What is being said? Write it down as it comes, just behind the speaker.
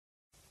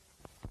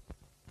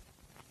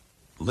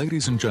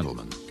Ladies and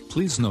gentlemen,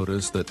 please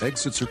notice that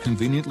exits are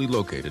conveniently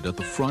located at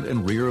the front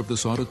and rear of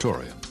this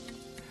auditorium.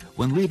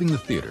 When leaving the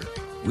theater,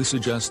 we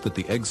suggest that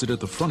the exit at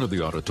the front of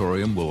the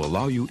auditorium will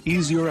allow you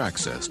easier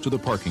access to the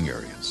parking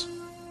areas.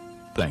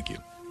 Thank you.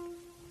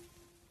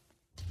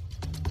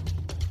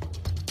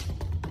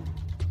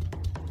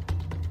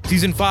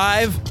 Season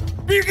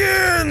 5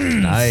 begins!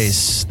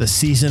 Nice. The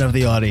season of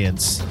the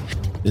audience.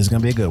 This is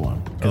going to be a good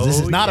one. Because this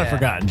is not a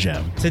forgotten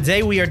gem.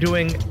 Today we are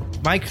doing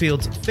Mike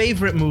Field's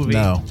favorite movie.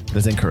 No,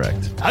 that's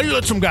incorrect. How do you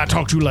let some guy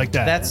talk to you like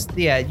that?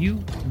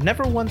 You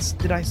never once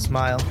did I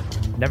smile.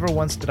 Never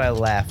once did I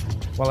laugh.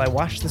 While I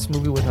watched this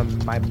movie with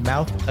my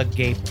mouth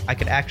agape, I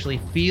could actually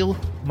feel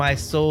my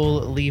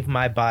soul leave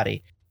my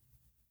body.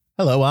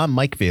 Hello, I'm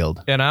Mike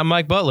Field. And I'm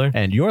Mike Butler.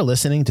 And you're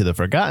listening to the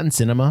Forgotten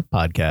Cinema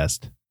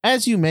Podcast.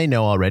 As you may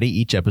know already,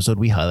 each episode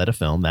we highlight a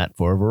film that,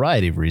 for a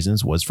variety of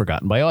reasons, was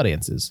forgotten by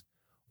audiences.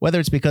 Whether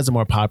it's because a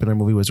more popular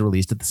movie was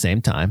released at the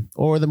same time,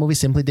 or the movie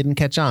simply didn't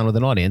catch on with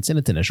an audience in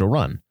its initial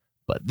run.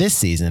 But this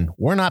season,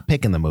 we're not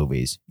picking the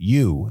movies.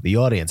 You, the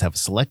audience, have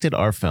selected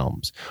our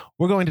films.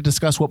 We're going to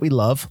discuss what we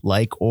love,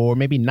 like, or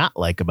maybe not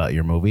like about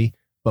your movie,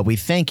 but we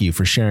thank you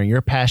for sharing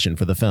your passion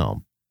for the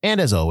film.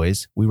 And as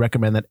always, we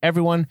recommend that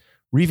everyone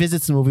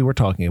revisits the movie we're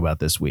talking about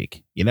this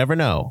week. You never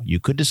know, you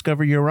could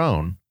discover your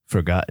own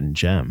forgotten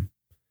gem.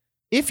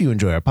 If you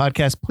enjoy our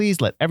podcast,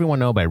 please let everyone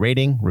know by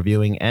rating,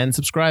 reviewing, and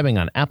subscribing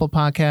on Apple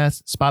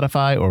Podcasts,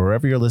 Spotify, or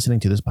wherever you're listening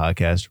to this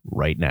podcast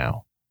right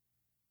now.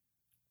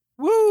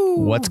 Woo!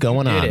 What's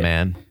going on,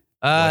 man?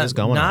 What is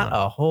going on? Not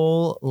a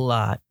whole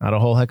lot. Not a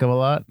whole heck of a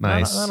lot?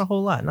 Nice. Not a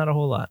whole lot. Not a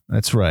whole lot.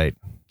 That's right.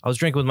 I was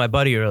drinking with my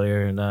buddy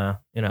earlier, and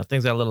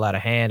things got a little out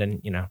of hand,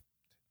 and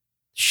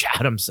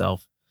shot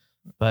himself.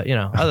 But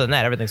other than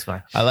that, everything's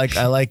fine. I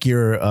like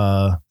your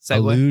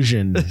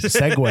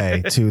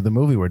segue to the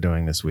movie we're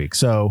doing this week.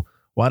 So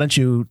why don't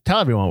you tell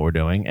everyone what we're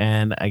doing,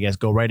 and I guess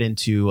go right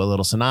into a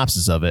little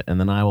synopsis of it, and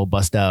then I will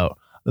bust out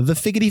the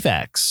figgity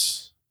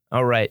facts.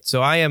 All right.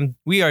 So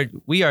we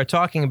are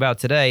talking about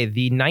today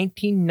the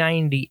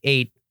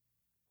 1998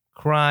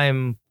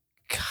 crime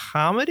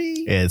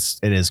comedy. It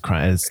is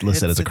crime. It's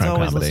listed as a crime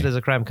comedy. It's always listed as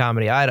a crime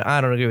comedy.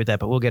 I don't agree with that,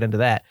 but we'll get into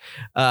that.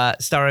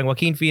 Starring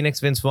Joaquin Phoenix,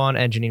 Vince Vaughn,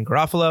 and Janine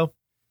Garofalo.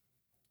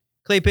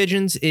 Clay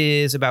Pigeons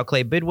is about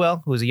Clay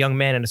Bidwell, who is a young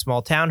man in a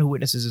small town who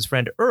witnesses his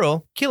friend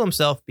Earl kill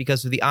himself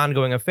because of the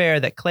ongoing affair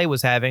that Clay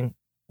was having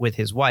with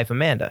his wife,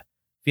 Amanda.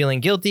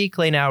 Feeling guilty,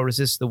 Clay now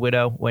resists the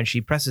widow when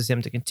she presses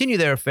him to continue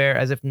their affair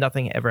as if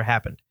nothing ever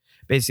happened.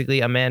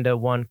 Basically, Amanda,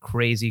 one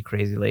crazy,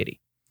 crazy lady.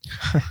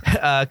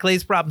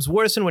 Clay's problems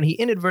worsen when he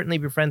inadvertently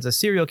befriends a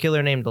serial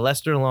killer named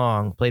Lester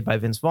Long, played by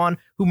Vince Vaughn,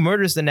 who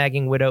murders the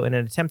nagging widow in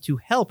an attempt to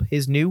help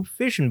his new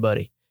fishing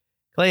buddy.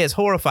 Clay is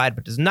horrified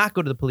but does not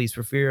go to the police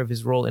for fear of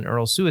his role in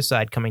Earl's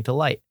suicide coming to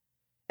light.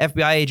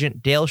 FBI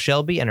agent Dale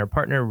Shelby and her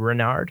partner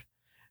Renard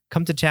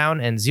come to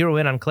town and zero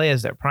in on Clay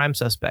as their prime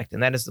suspect,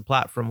 and that is the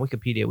plot from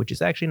Wikipedia, which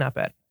is actually not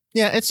bad.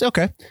 Yeah, it's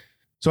okay.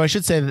 So I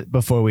should say that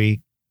before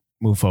we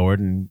move forward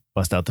and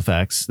bust out the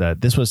facts,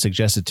 that this was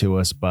suggested to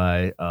us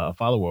by a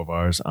follower of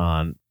ours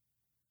on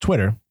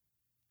Twitter,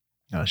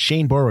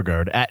 Shane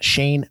Beauregard at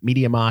Shane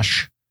Media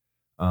Mosh.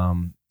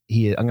 I'm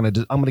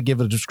gonna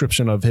give a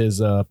description of his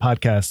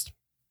podcast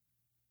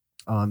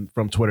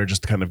from Twitter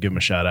just to kind of give him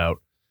a shout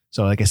out.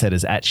 So, like I said,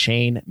 is at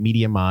Shane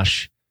Media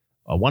Mosh,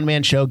 a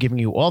one-man show giving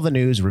you all the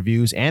news,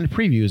 reviews, and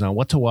previews on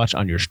what to watch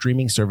on your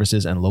streaming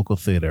services and local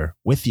theater,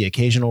 with the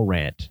occasional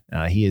rant.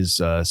 He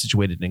is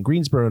situated in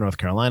Greensboro, North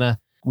Carolina.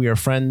 We are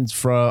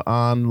friends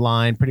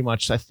online pretty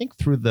much, I think,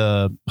 through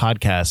the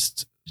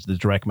podcast, the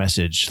direct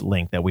message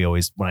link that we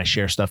always, when I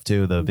share stuff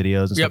to, the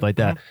videos and stuff like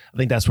that. I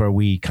think that's where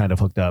we kind of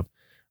hooked up.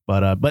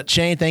 But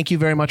Shane, thank you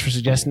very much for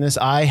suggesting this.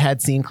 I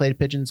had seen Clay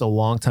Pigeons a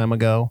long time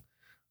ago.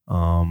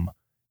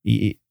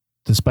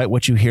 Despite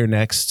what you hear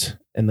next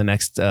in the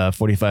next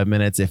 45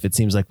 minutes, if it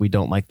seems like we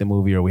don't like the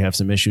movie or we have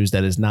some issues,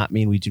 that does not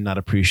mean we do not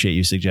appreciate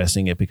you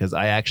suggesting it, because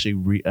I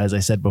actually, as I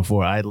said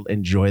before, I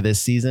enjoy this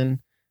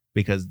season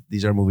because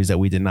these are movies that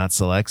we did not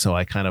select. So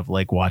I kind of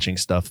like watching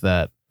stuff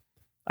that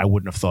I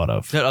wouldn't have thought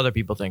of. That other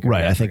people think.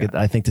 Right. I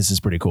think this is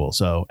pretty cool.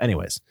 So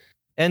anyways.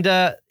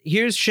 And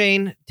here's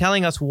Shane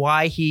telling us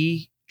why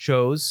he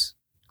chose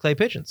Clay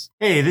Pigeons.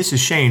 Hey, this is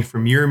Shane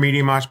from Your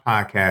Media Mosh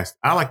Podcast.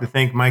 I'd like to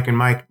thank Mike and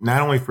Mike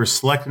not only for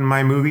selecting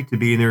my movie to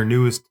be in their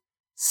newest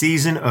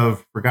season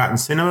of Forgotten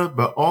Cinema,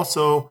 but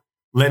also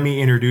let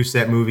me introduce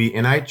that movie.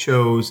 And I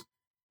chose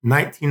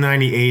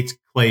 1998's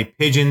Clay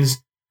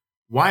Pigeons.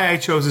 Why I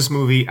chose this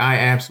movie, I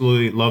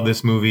absolutely love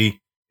this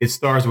movie. It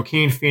stars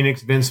Joaquin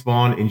Phoenix, Vince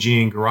Vaughn, and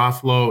Janine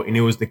Garofalo, and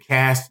it was the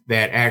cast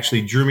that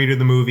actually drew me to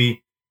the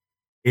movie.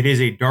 It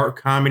is a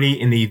dark comedy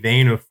in the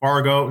vein of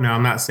Fargo. Now,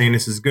 I'm not saying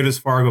this is as good as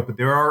Fargo, but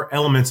there are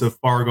elements of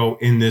Fargo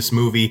in this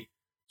movie.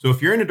 So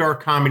if you're into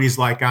dark comedies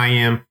like I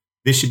am,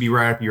 this should be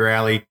right up your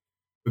alley.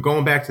 But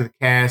going back to the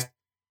cast,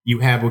 you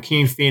have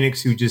Joaquin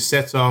Phoenix, who just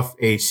sets off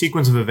a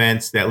sequence of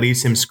events that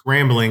leaves him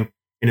scrambling.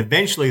 And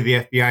eventually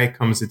the FBI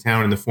comes to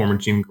town in the form of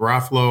Janine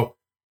Garofalo.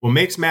 What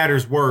makes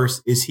matters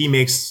worse is he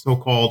makes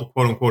so-called,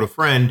 quote unquote, a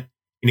friend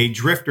and a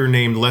drifter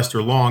named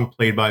Lester Long,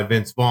 played by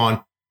Vince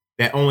Vaughn,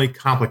 that only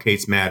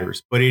complicates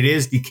matters. But it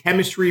is the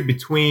chemistry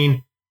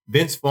between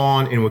Vince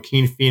Vaughn and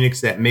Joaquin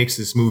Phoenix that makes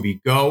this movie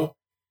go.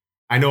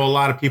 I know a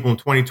lot of people in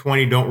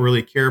 2020 don't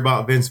really care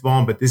about Vince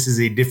Vaughn, but this is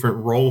a different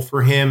role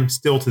for him.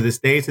 Still to this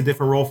day, it's a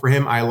different role for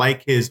him. I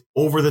like his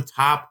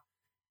over-the-top,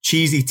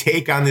 cheesy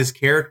take on this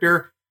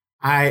character.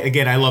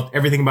 I loved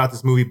everything about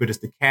this movie, but it's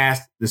the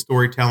cast, the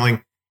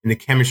storytelling, and the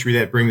chemistry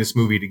that bring this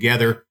movie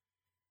together.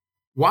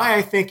 Why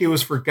I think it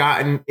was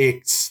forgotten,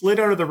 it slid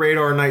under the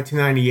radar in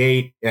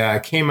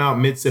 1998, came out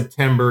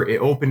mid-September. It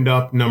opened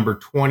up number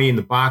 20 in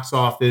the box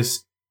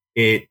office.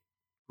 It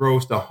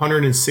grossed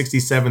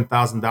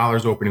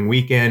 $167,000 opening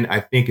weekend. I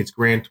think its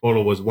grand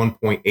total was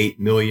 $1.8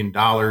 million.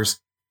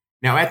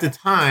 Now, at the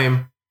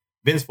time,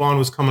 Vince Vaughn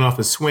was coming off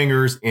of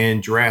Swingers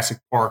and Jurassic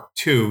Park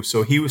 2,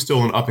 so he was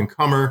still an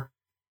up-and-comer.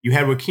 You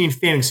had Joaquin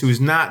Phoenix,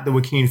 who's not the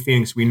Joaquin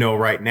Phoenix we know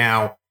right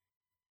now.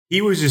 He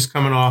was just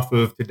coming off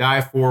of To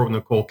Die For with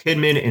Nicole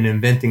Kidman and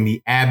Inventing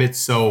the Abbotts,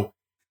 so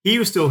he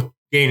was still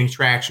gaining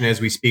traction as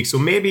we speak. So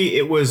maybe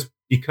it was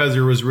because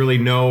there was really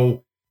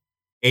no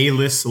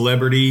A-list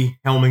celebrity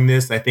helming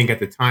this. I think at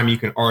the time you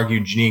can argue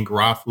Janeane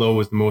Garofalo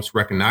was the most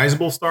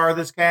recognizable star of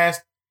this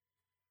cast.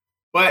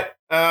 But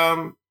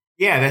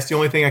that's the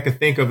only thing I could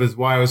think of is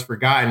why it was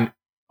forgotten.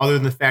 Other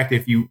than the fact that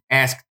if you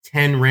ask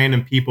 10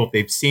 random people if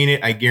they've seen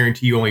it, I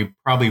guarantee you only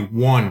probably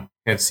one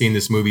have seen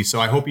this movie. So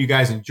I hope you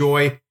guys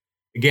enjoy.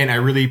 Again, I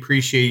really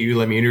appreciate you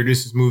letting me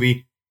introduce this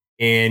movie.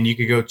 And you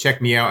can go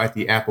check me out at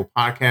the Apple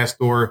Podcast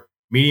Store,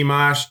 Media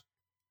Mosh.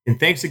 And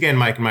thanks again,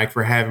 Mike and Mike,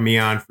 for having me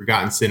on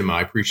Forgotten Cinema.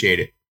 I appreciate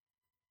it.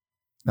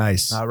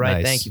 Nice. All right.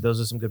 Nice. Thank you. Those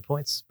are some good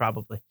points,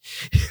 probably.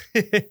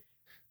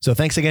 So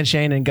thanks again,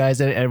 Shane. And guys,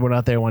 everyone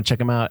out there want to check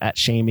him out at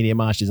Shane Media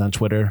Mosh. He's on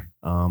Twitter.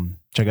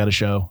 Check out his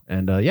show.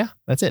 And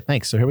that's it.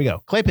 Thanks. So here we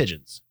go. Clay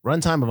Pigeons.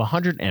 Runtime of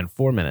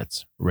 104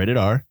 minutes. Rated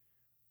R.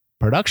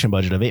 Production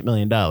budget of $8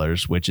 million,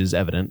 which is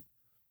evident.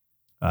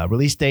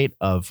 Release date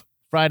of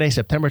Friday,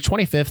 September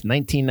 25th,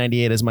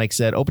 1998, as Mike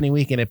said. Opening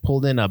weekend, it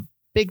pulled in a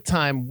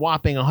big-time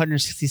whopping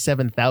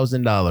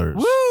 $167,000.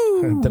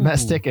 Woo!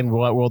 Domestic and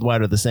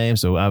worldwide are the same,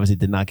 so obviously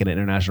did not get an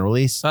international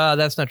release.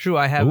 That's not true.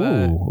 I have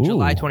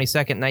July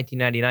 22nd,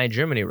 1999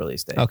 Germany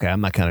release date. Okay,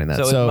 I'm not counting that.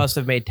 So it must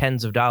have made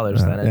tens of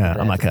dollars then. Yeah,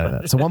 I'm not counting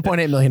that. So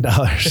 $1.8 million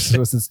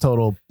was its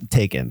total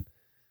taken.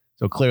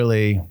 So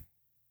clearly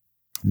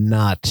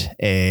not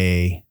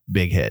a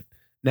big hit.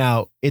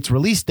 Now, its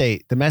release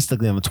date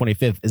domestically on the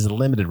 25th is a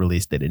limited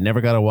release date. It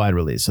never got a wide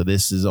release. So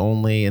this is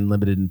only in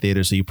limited in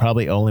theaters. So you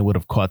probably only would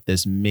have caught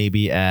this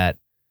maybe at,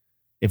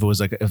 if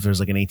there's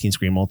like an 18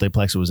 screen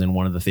multiplex, it was in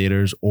one of the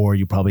theaters, or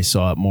you probably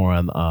saw it more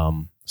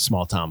on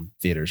small town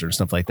theaters or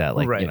stuff like that.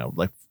 Like, right.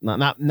 Like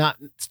not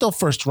still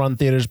first run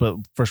theaters, but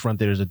first run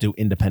theaters that do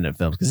independent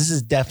films. Because this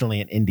is definitely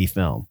an indie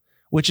film,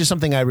 which is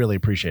something I really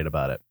appreciate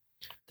about it.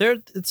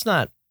 It's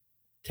not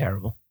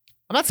terrible.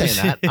 I'm not saying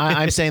that.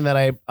 I'm saying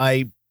that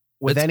I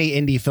with any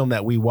indie film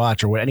that we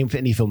watch or any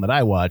indie film that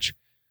I watch,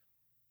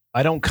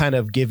 I don't kind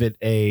of give it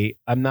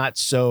I'm not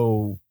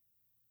so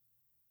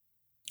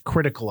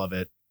critical of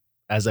it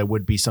as I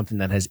would be something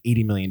that has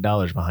 $80 million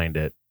behind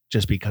it,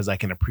 just because I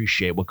can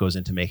appreciate what goes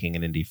into making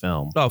an indie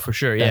film. Oh, for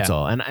sure. Yeah. That's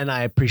all. And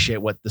I appreciate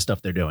what the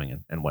stuff they're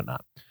doing and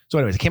whatnot. So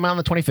anyways, it came out on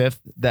the 25th.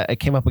 That it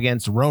came up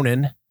against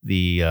Ronin,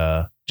 the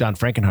John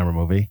Frankenheimer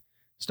movie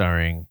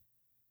starring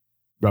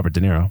Robert De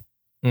Niro.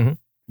 Mm-hmm.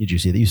 Did you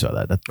see that? You saw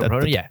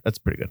that? Yeah. That's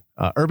pretty good.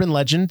 Urban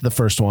Legend, the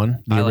first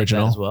one, the I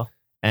original, like that as well.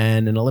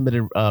 And in a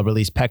limited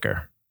release,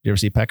 Pecker. Did you ever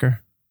see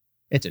Pecker?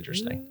 It's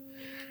interesting.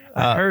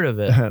 I heard of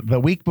it.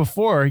 The week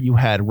before, you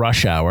had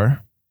Rush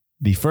Hour,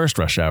 the first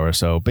Rush Hour,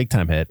 so big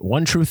time hit.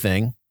 One True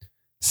Thing,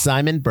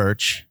 Simon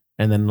Birch,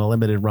 and then a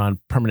limited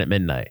run, Permanent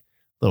Midnight.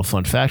 Little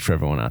fun fact for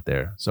everyone out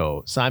there.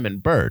 So Simon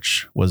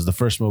Birch was the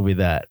first movie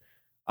that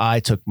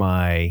I took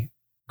my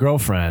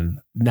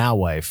girlfriend, now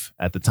wife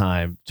at the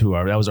time,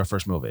 that was our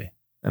first movie.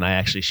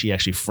 And she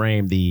actually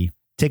framed the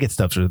ticket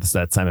stubs for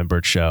that Simon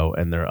Birch show,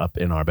 and they're up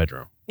in our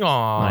bedroom. Aww.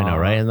 I know,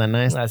 right? Isn't that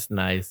nice? That's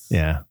nice.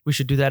 Yeah. We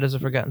should do that as a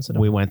Forgotten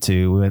Cinema.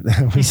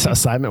 We saw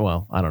Simon.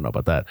 Well, I don't know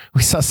about that.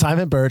 We saw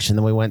Simon Birch, and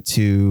then we went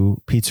to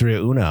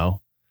Pizzeria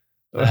Uno.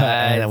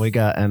 Nice.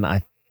 And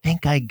I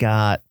think I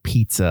got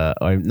pizza.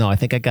 I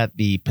think I got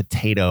the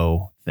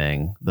potato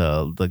thing,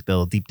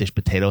 the deep dish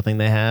potato thing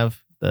they have.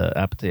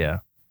 Yeah.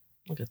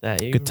 Look at that.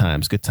 Good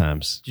times.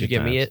 Did you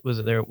get meat?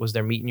 Was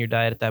there meat in your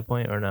diet at that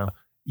point or no?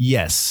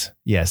 Yes.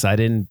 I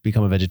didn't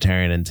become a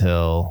vegetarian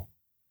until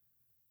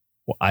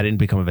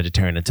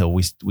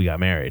we got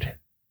married.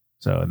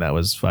 So that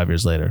was 5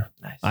 years later.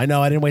 Nice. I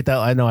know I didn't wait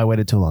I know I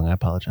waited too long. I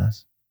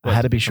apologize. I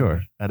had to be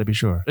sure.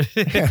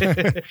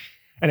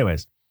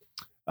 Anyways,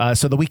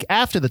 so the week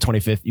after the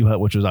 25th, you had,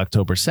 which was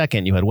October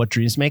 2nd, you had What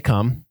Dreams May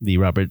Come, the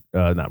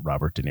not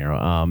Robert De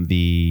Niro,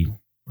 the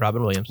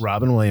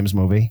Robin Williams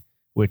movie,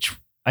 which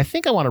I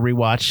think I want to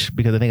rewatch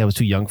because I think I was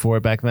too young for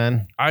it back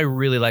then. I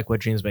really like What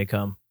Dreams May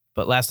Come.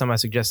 But last time I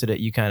suggested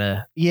it, you kind of...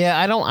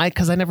 Yeah,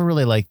 because I never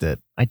really liked it.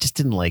 I just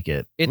didn't like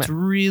it. It's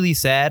really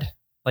sad.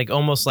 Like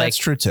almost like... That's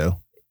true too.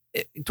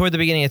 Toward the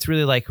beginning, it's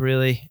really like,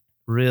 really?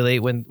 Really,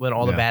 when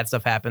all the Yeah. bad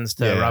stuff happens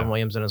to Yeah. Robin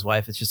Williams and his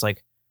wife, it's just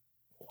like,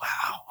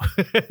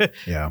 wow.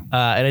 Yeah.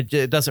 And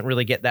it doesn't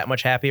really get that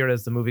much happier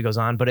as the movie goes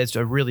on, but it's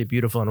a really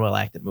beautiful and well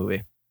acted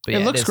movie. But It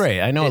looks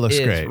great. I know it looks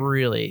is great.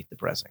 really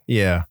depressing.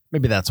 Yeah.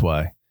 Maybe that's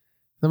why.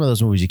 Some of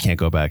those movies you can't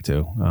go back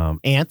to.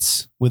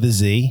 Ants with a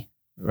Z.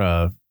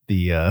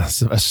 The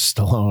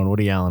Sylvester Stallone,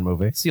 Woody Allen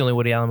movie. It's the only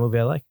Woody Allen movie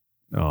I like.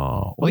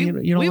 Oh, well, you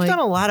don't We've like- done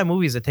a lot of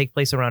movies that take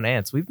place around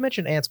ants. We've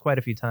mentioned ants quite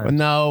a few times. Well,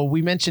 no,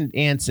 we mentioned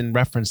ants in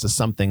reference to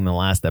something in the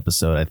last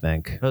episode, I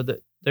think. Oh, there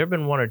have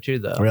been one or two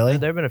though. Really?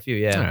 There have been a few.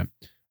 Yeah. All right.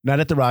 Not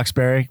at the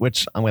Roxbury,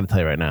 which I'm going to tell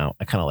you right now,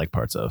 I kind of like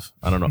parts of.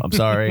 I don't know. I'm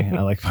sorry. I kind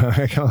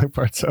of like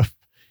parts of.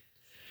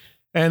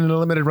 And in a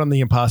limited run, The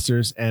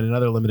Imposters, and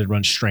another limited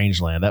run,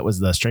 Strangeland. That was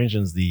the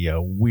Strangeland's the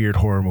weird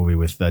horror movie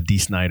with Dee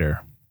Snider.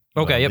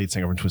 Okay, yep. Lead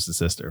singer from Twisted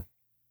Sister.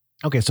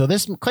 Okay, so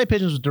this Clay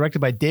Pigeons was directed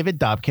by David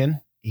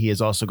Dobkin. He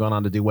has also gone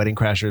on to do Wedding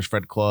Crashers,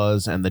 Fred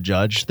Claus, and The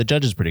Judge. The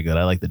Judge is pretty good.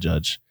 I like The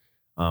Judge.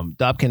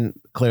 Dobkin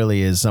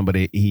clearly is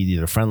somebody he's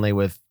either friendly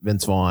with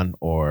Vince Vaughn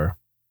or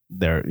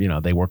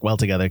they work well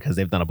together because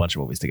they've done a bunch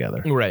of movies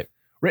together. Right.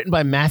 Written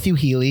by Matthew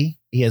Healy.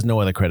 He has no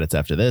other credits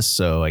after this,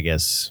 so I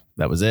guess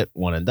that was it.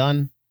 One and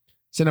done.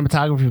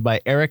 Cinematography by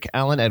Eric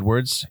Allen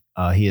Edwards.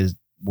 He has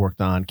worked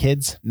on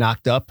Kids,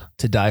 Knocked Up,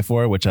 To Die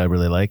For, which I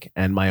really like,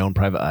 and My Own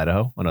Private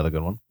Idaho, another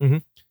good one.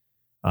 Mhm.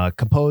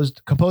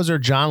 Composer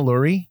John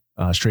Lurie,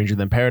 Stranger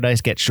Than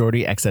Paradise, Get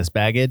Shorty, Excess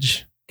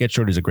Baggage. Get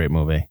Shorty is a great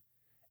movie.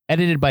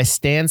 Edited by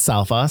Stan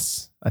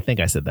Salfas. I think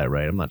I said that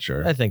right. I'm not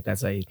sure. I think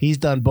that's a. He's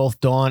done both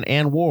Dawn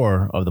and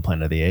War of the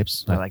Planet of the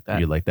Apes. I like that.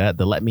 You like that?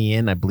 The Let Me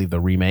In, I believe the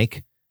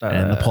remake,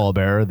 and the Paul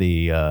Bearer,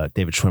 the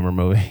David Schwimmer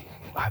movie.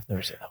 I've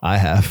never seen that. I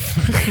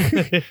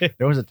have.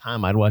 There was a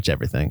time I'd watch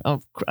everything.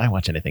 Oh, I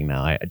watch anything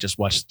now. I just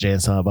watched Jay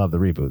and Silent Bob the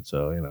reboot,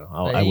 so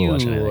I will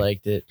watch anything. You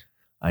liked it.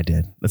 I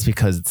did. That's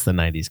because it's the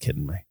 90s kid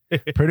in me.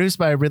 Produced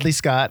by Ridley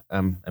Scott.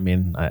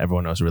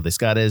 Everyone knows who Ridley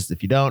Scott is.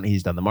 If you don't,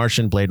 he's done The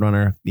Martian, Blade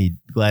Runner, The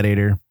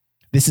Gladiator.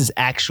 This is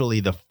actually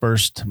the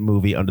first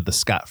movie under the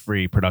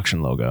Scott-free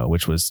production logo,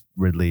 which was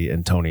Ridley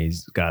and Tony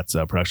Scott's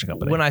production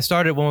company. When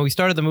we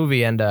started the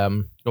movie and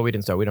we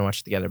didn't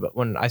watch it together, but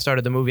when I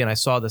started the movie and I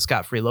saw the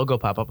Scott-free logo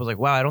pop up, I was like,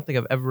 wow, I don't think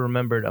I've ever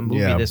remembered a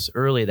movie this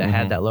early that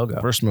had that logo.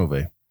 First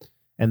movie.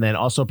 And then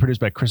also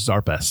produced by Chris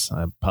Zarpes.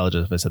 I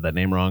apologize if I said that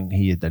name wrong.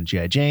 He had done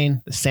G.I.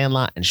 Jane, The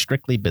Sandlot, and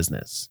Strictly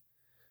Business.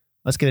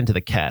 Let's get into the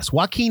cast.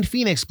 Joaquin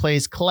Phoenix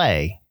plays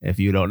Clay. If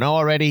you don't know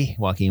already,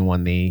 Joaquin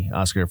won the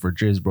Oscar for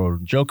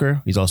Jizbro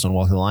Joker. He's also in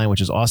Walk the Line,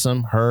 which is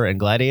awesome. Her and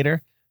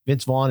Gladiator.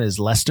 Vince Vaughn is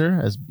Lester,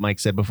 as Mike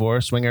said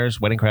before.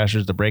 Swingers, Wedding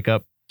Crashers, The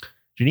Breakup.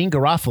 Janine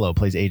Garofalo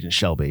plays Agent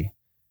Shelby.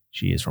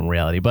 She is from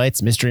Reality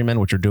Bites, Mystery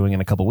Men, which we're doing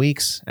in a couple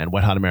weeks, and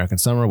Wet Hot American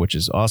Summer, which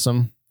is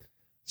awesome.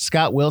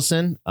 Scott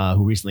Wilson,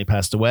 who recently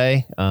passed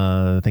away,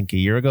 I think 2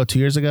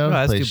 years ago. Oh,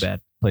 that's too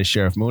bad. Plays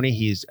Sheriff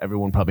Mooney.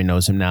 Everyone probably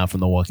knows him now from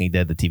The Walking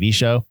Dead, the TV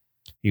show.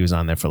 He was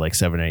on there for like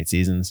 7 or 8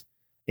 seasons.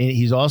 And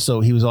he was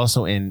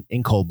also in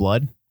Cold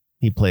Blood.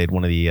 He played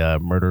one of the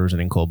murderers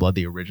in Cold Blood,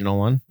 the original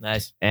one.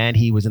 Nice. And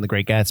he was in The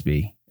Great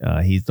Gatsby.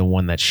 He's the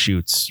one that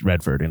shoots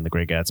Redford in The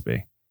Great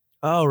Gatsby.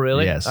 Oh,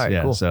 really? Yes. All right,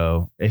 yeah. cool.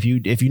 So if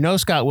you know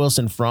Scott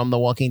Wilson from The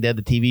Walking Dead,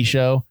 the TV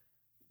show,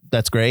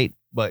 that's great.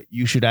 But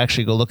you should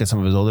actually go look at some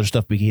of his older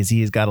stuff because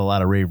he's got a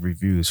lot of rave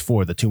reviews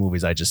for the 2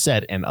 movies I just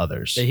said and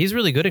others. Yeah, he's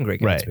really good in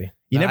Great Gatsby. Right.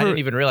 I didn't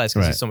even realize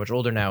because Right. he's so much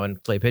older now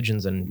and Clay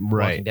Pigeons and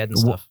Right. Walking Dead and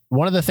stuff.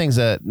 One of the things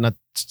that, not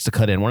to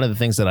cut in, one of the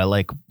things that I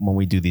like when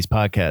we do these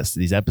podcasts,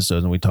 these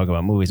episodes, and we talk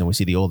about movies and we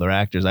see the older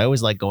actors, I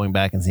always like going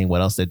back and seeing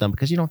what else they've done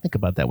because you don't think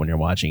about that when you're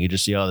watching. You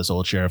just see, oh, this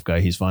old sheriff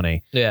guy, he's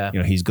funny. Yeah.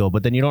 He's good.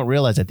 But then you don't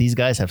realize that these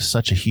guys have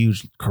such a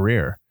huge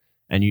career.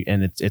 And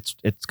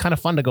it's kind of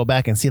fun to go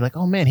back and see like,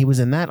 oh man, he was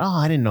in that. Oh,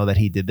 I didn't know that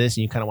he did this.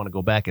 And you kind of want to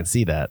go back and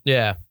see that.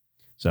 Yeah.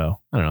 So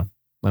I don't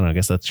know. I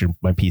guess that's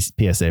my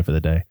PSA for the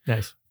day.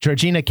 Nice.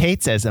 Georgina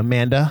Cates as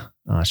Amanda.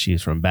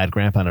 She's from Bad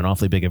Grandpa and An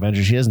Awfully Big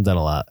Adventure. She hasn't done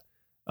a lot.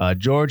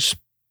 George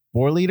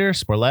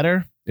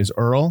Sporletter is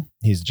Earl.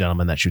 He's a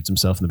gentleman that shoots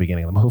himself in the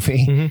beginning of the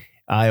movie. Mm-hmm.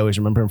 I always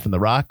remember him from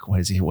The Rock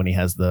when he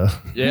has the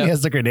he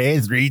has the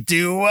grenades. 3,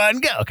 2, 1,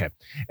 go. Okay.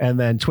 And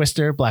then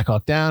Twister, Black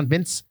Hawk Down.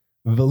 Vince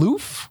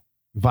Viloff.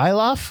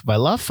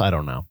 I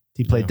don't know.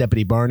 He played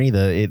Deputy Barney,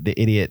 the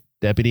idiot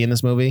deputy in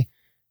this movie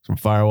from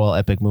Firewall,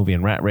 Epic Movie,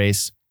 and Rat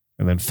Race.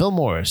 And then Phil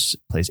Morris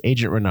plays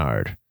Agent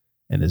Renard.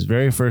 And his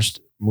very first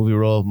movie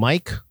role,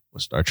 Mike,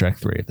 was Star Trek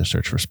 3, The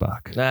Search for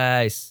Spock.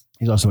 Nice.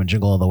 He's also in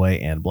Jingle All the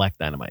Way and Black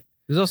Dynamite.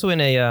 He was also in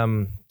a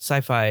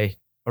sci-fi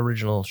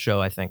original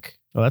show, I think.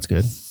 Oh, that's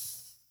good.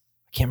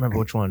 I can't remember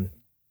which one.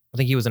 I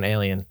think he was an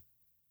alien.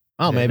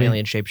 Oh, maybe. An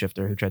alien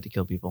shapeshifter who tried to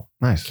kill people.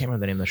 Nice. I can't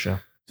remember the name of the show.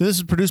 So this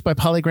is produced by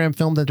Polygram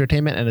Filmed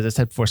Entertainment and as I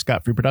said before,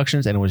 Scott Free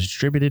Productions, and it was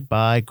distributed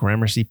by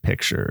Gramercy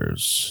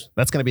Pictures.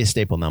 That's going to be a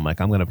staple now,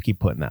 Mike. I'm going to keep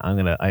putting that.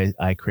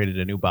 I created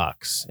a new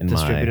box in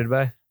Distributed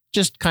by?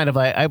 Just kind of,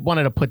 I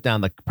wanted to put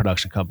down the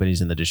production companies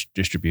and the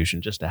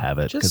distribution just to have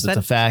it because it's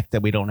a fact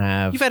that we don't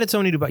have. You've had it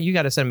so many. You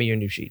got to send me your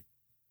new sheet.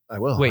 I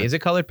will. Wait, is it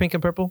colored pink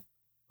and purple?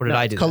 Or did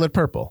I do colored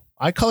purple?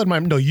 I colored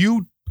mine. No,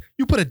 you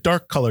put a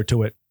dark color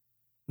to it.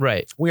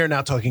 Right. We are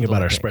now talking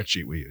about our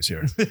spreadsheet we use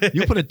here.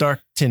 You put a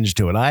dark tinge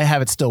to it. I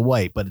have it still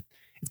white, but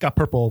it's got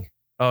purple.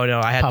 Oh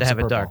no, I had to have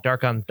it purple.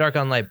 dark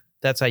on light.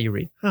 That's how you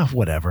read. Oh,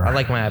 whatever. I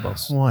like my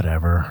eyeballs.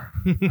 Whatever.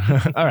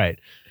 All right.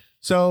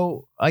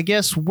 So I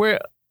guess where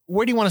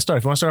do you want to start?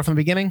 If you want to start from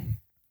the beginning?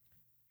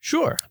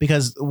 Sure.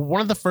 Because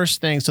one of the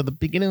first things, so the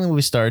beginning of the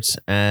movie starts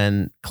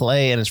and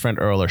Clay and his friend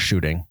Earl are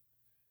shooting.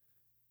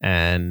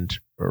 And,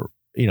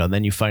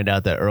 then you find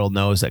out that Earl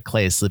knows that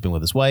Clay is sleeping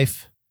with his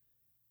wife.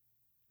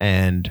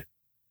 And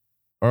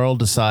Earl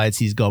decides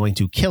he's going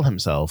to kill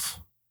himself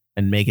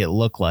and make it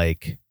look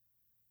like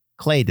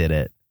Clay did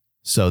it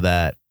so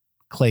that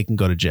Clay can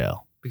go to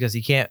jail. Because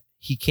he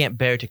can't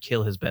bear to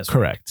kill his best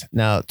friend. Correct.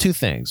 Now, two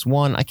things.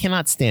 One, I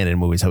cannot stand in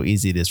movies how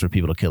easy it is for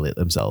people to kill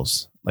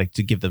themselves, like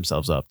to give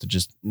themselves up, to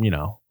just,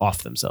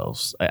 off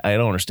themselves. I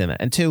don't understand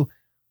that. And two,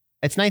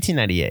 it's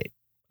 1998.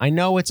 I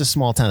know it's a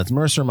small town. It's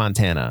Mercer,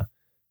 Montana.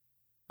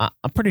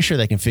 I'm pretty sure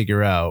they can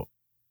figure out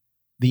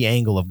the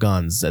angle of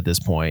guns at this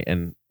point.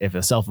 And if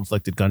a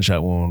self-inflicted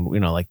gunshot wound,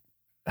 like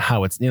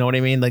how it's, you know what I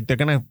mean? Like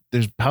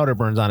there's powder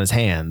burns on his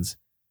hands.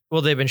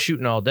 Well, they've been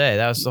shooting all day.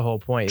 That was the whole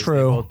point. True.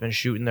 They've both been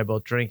shooting. They're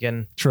both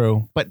drinking.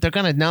 True. But they're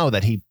going to know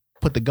that he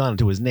put the gun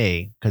to his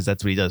knee because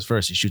that's what he does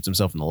first. He shoots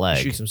himself in the leg.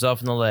 Shoots himself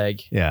in the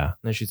leg. Yeah. And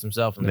then shoots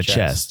himself in the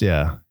chest.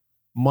 Yeah.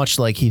 Much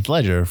like Heath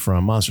Ledger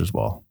from Monsters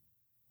Ball.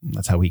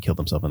 That's how he killed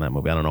himself in that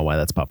movie. I don't know why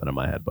that's popping in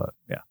my head, but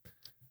yeah.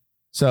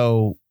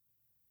 So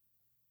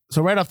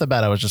right off the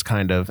bat, I was just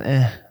kind of,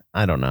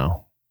 I don't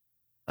know.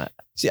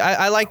 See,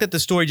 I like that the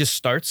story just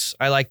starts.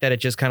 I like that it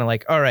just kind of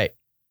like, all right,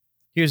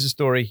 here's the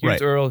story. Here's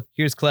Right. Earl.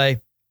 Here's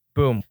Clay.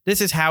 Boom. This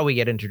is how we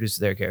get introduced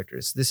to their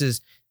characters. This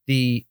is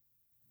the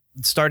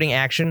starting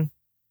action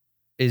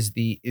is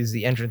the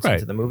entrance Right.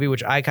 into the movie,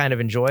 which I kind of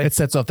enjoy It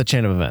sets off the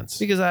chain of events.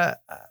 because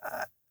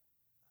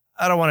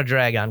I don't want to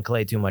drag on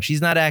Clay too much.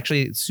 He's not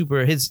actually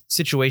his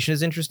situation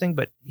is interesting,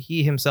 but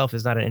he himself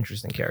is not an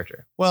interesting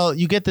character. Well,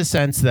 you get the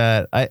sense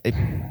that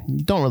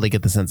you don't really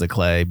get the sense of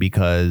Clay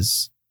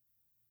because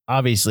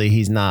obviously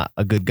he's not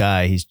a good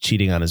guy. He's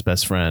cheating on his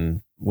best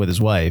friend with his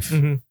wife.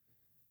 Mm-hmm.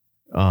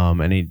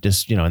 And he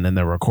just, and then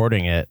they're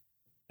recording it.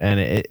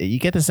 And you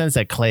get the sense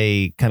that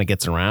Clay kind of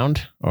gets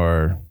around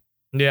or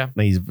Yeah.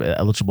 he's an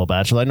eligible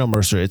bachelor. I know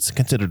Mercer, it's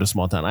considered a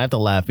small town. I have to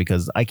laugh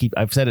because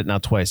I've said it now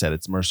twice that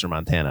it's Mercer,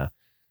 Montana.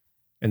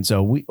 And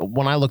so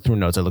when I look through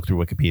notes, I look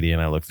through Wikipedia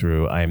and I look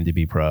through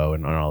IMDb Pro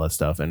and all that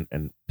stuff.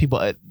 And people,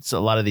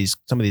 some of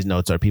these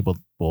notes are people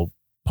will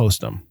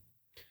post them.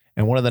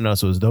 And one of the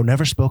notes was, though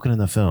never spoken in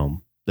the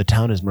film, the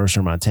town is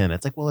Mercer, Montana.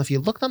 It's like, well, if you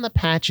looked on the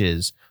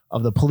patches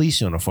of the police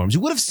uniforms,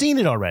 you would have seen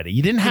it already.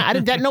 You didn't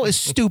have, that note is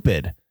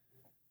stupid.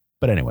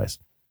 But anyways,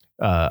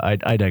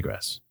 I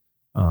digress.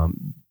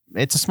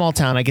 It's a small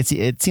town. I guess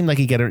it seemed like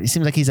it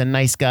seems like he's a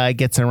nice guy,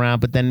 gets around,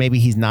 but then maybe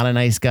he's not a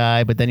nice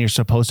guy. But then you're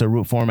supposed to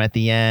root for him at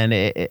the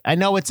end. I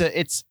know it's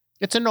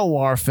a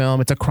noir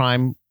film. It's a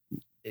crime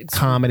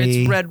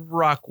comedy. It's Red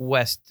Rock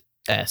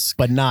West-esque,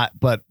 but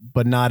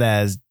not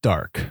as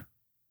dark.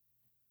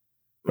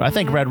 I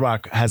think Red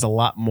Rock has a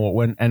lot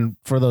more. And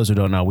for those who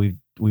don't know,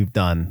 we've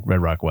done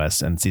Red Rock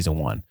West and season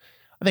 1.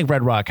 I think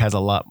Red Rock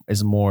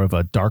is more of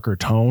a darker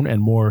tone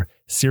and more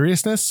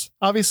seriousness,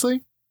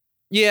 obviously.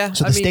 Yeah.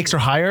 So the stakes are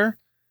higher.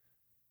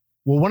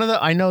 Well,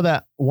 I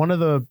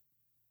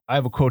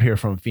have a quote here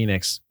from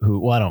Phoenix I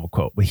don't have a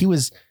quote, but he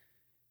was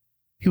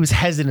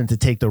hesitant to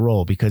take the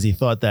role because he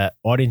thought that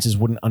audiences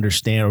wouldn't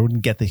understand or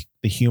wouldn't get the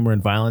humor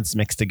and violence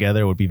mixed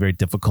together. It would be very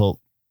difficult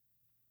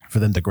for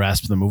them to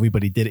grasp the movie,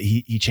 but he did it.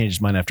 He changed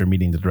his mind after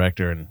meeting the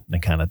director and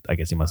kind of, I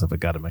guess he must have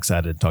got him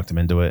excited and talked him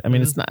into it. I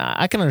mean, it's not,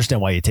 I can understand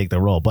why you take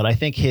the role, but I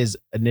think his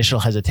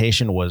initial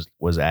hesitation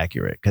was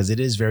accurate because it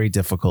is very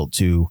difficult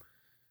to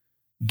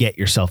get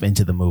yourself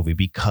into the movie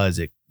because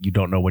you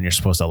don't know when you're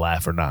supposed to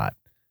laugh or not.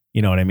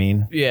 You know what I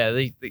mean? Yeah.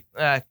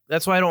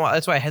 That's why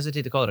that's why I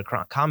hesitate to call it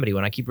a comedy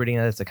when I keep reading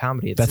that it's a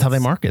comedy. That's how they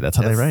market. That's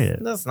how they write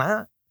it. That's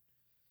not.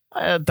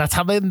 That's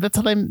how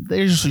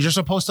you're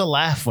supposed to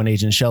laugh when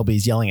Agent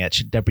Shelby's yelling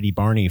at Deputy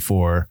Barney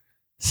for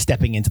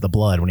stepping into the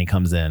blood when he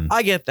comes in.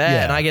 I get that.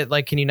 Yeah. And I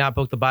get can you not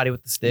poke the body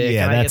with the stick?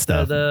 Yeah, and I that get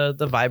stuff.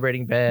 The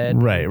vibrating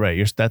bed.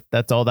 Right.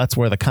 That's all. That's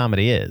where the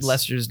comedy is.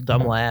 Lester's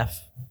dumb laugh.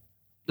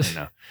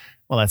 No.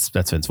 Well, that's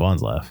Vince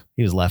Vaughn's laugh.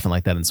 He was laughing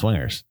like that in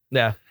Swingers.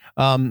 Yeah.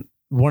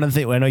 One of the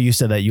things, I know you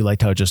said that you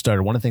liked how it just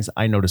started. One of the things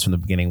I noticed from the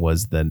beginning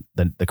was the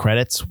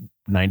credits,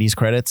 90s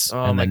credits,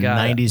 Oh and my the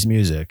God. 90s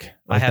music.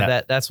 I have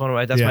that. That's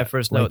my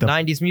first note.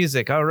 90s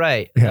music. All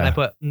right. Yeah. And I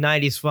put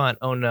 90s font.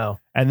 Oh no.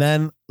 And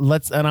then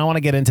and I want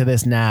to get into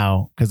this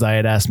now because I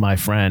had asked my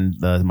friend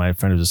who's a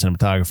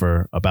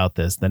cinematographer about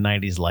this, the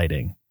 90s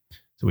lighting.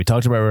 So we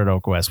talked about Red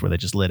Oak West where they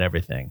just lit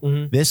everything.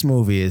 Mm-hmm. This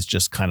movie is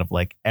just kind of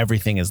like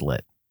everything is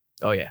lit.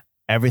 Oh yeah.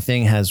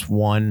 Everything has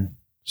one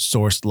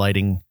sourced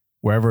lighting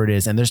wherever it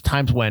is. And there's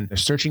times when they're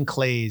searching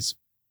Clay's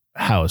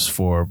house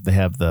they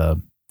have the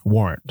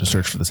warrant to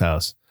search for this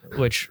house.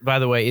 Which, by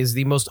the way, is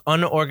the most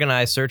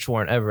unorganized search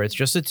warrant ever. It's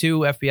just the 2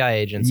 FBI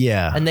agents.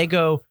 Yeah. And they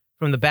go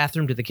from the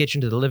bathroom to the kitchen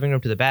to the living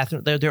room to the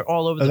bathroom. They're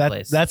all over the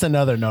place. That's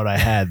another note I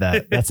had.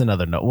 That's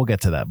another note. We'll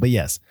get to that. But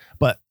yes,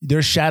 but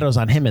there's shadows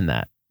on him in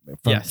that.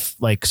 Yes.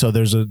 Like, so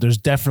there's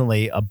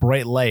definitely a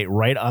bright light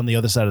right on the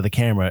other side of the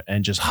camera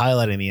and just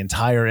highlighting the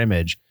entire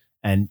image.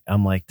 And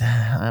I'm like,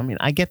 I mean,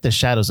 I get the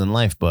shadows in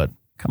life, but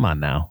come on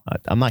now.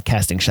 I'm not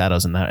casting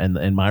shadows in that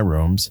in my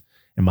rooms,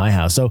 in my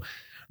house. So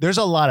there's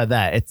a lot of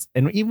that.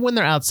 And even when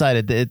they're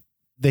outside,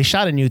 they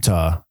shot in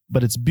Utah,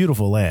 but it's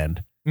beautiful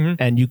land. Mm-hmm.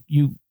 And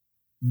you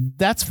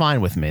that's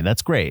fine with me.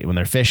 That's great. When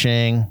they're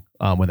fishing,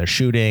 when they're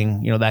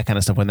shooting, that kind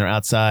of stuff, when they're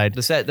outside.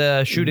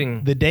 The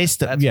shooting. The day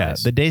stuff. Yeah.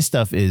 Nice. The day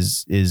stuff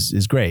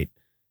is great.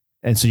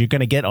 And so you're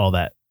going to get all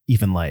that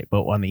even light.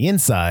 But on the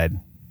inside,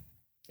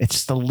 it's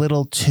just a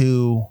little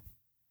too,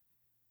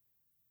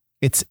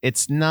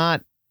 it's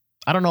not,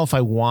 I don't know if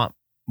I want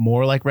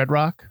more like Red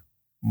Rock.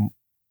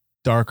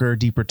 Darker,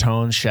 deeper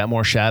tones,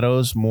 more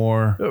shadows,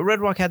 more.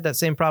 Red Rock had that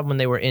same problem when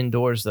they were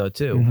indoors, though,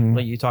 too. Mm-hmm.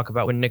 Like you talk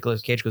about when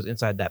Nicolas Cage goes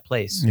inside that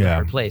place,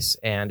 her place,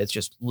 and it's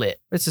just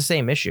lit. It's the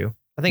same issue.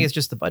 I think it's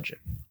just the budget.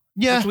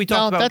 Yeah, which we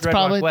talked about. That's Red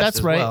probably Rock West that's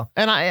as right. Well.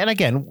 And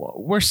again,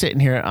 we're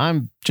sitting here.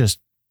 I'm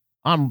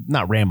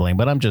not rambling,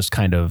 but I'm just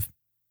kind of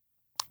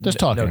just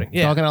talking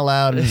out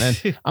loud,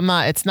 and I'm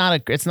not. It's not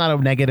a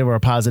negative or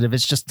a positive.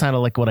 It's just kind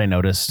of like what I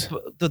noticed.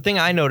 The thing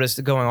I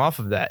noticed going off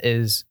of that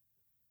is.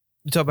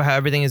 You talk about how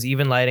everything is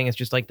even lighting. It's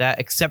just like that,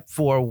 except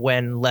for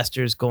when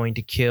Lester's going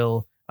to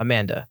kill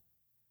Amanda.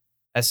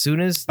 As soon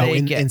as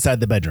they get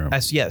inside the bedroom.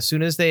 As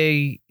soon as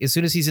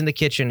he's in the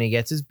kitchen, he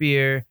gets his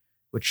beer,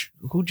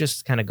 who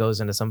just kind of goes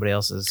into somebody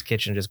else's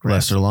kitchen, just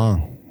grabs Lester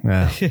Long.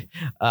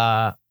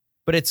 Yeah.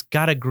 But it's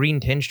got a green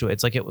tinge to it.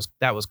 It's like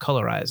that was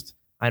colorized.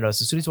 I know. As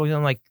soon as he's walking,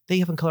 I'm like, they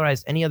haven't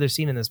colorized any other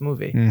scene in this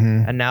movie,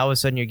 and now all of a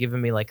sudden you're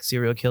giving me like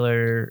serial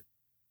killer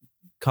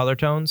color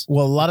tones.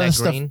 Well, a lot of the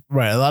stuff, green.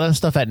 right? A lot of the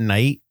stuff at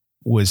night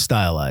was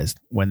stylized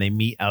when they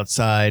meet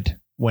outside.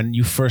 When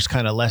you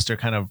Lester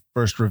kind of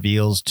first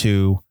reveals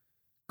to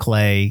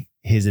Clay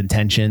his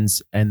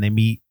intentions, and they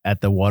meet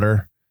at the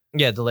water.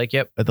 Yeah, the lake.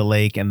 Yep, at the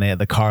lake, and they have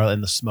the car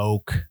and the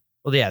smoke.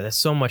 Well, yeah, there's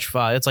so much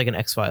fun. It's like an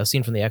X-Files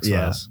scene from the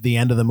X-Files. Yeah. The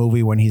end of the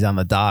movie when he's on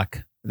the dock,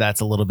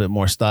 that's a little bit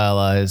more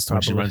stylized.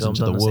 When she runs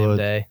into the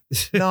wood.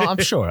 No, I'm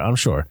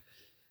sure.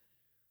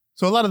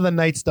 So a lot of the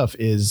night stuff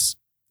is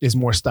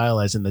more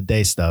stylized than the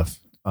day stuff.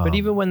 But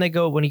even when he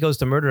goes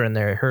to murder in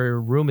there, her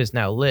room is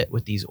now lit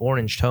with these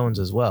orange tones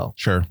as well.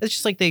 Sure. It's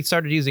just like they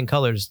started using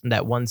colors in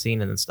that one scene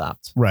and then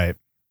stopped. Right.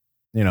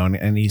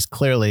 And he's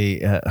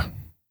clearly,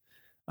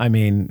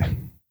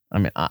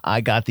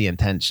 I got the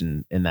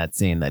intention in that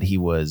scene that he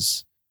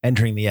was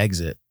entering the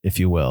exit, if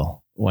you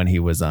will, when he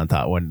was on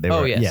top, when they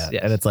were, yes.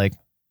 And it's like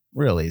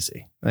real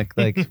easy. Like,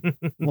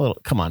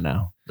 come on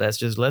now. That's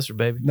just Lester,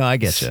 baby. No, I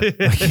get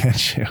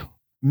you.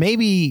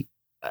 Maybe,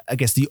 I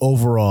guess the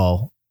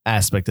overall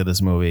aspect of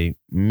this movie,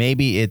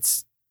 maybe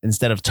it's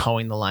instead of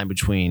towing the line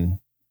between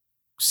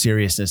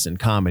seriousness and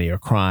comedy or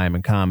crime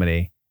and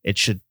comedy, it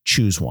should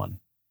choose one.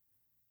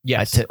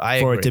 Yes, I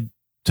for agree. it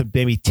to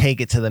maybe take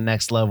it to the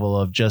next level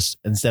of just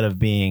instead of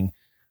being,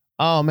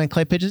 oh man,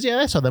 Clay Pigeons, yeah,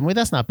 I saw that movie,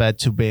 that's not bad,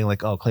 to being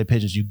like, oh, Clay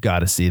Pigeons, you got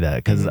to see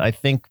that, because I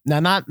think now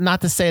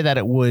not to say that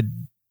it would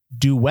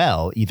do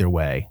well either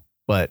way,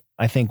 but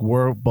I think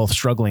we're both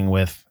struggling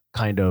with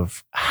kind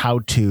of how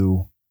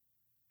to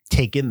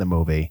take in the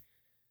movie.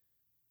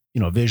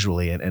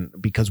 Visually, and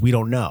because we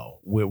don't know,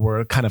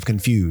 we're kind of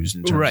confused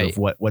in terms of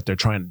what they're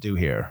trying to do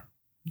here.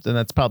 Then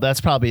that's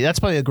probably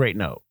a great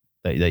note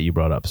that you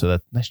brought up. So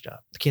nice job.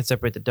 I can't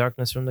separate the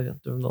darkness from the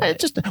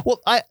light.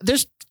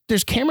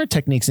 There's camera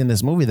techniques in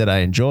this movie that I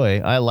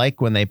enjoy. I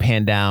like when they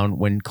pan down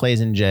when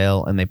Clay's in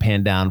jail and they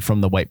pan down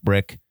from the white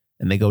brick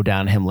and they go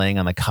down him laying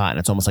on the cot and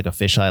it's almost like a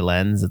fisheye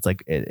lens. It's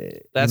like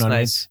that's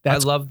nice. I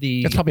love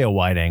that's probably a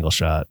wide angle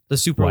shot. The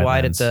super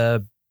wide lens.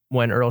 At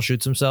when Earl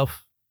shoots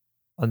himself.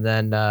 And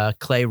then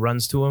Clay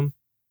runs to him.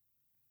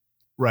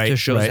 Right.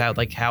 Just shows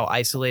how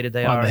isolated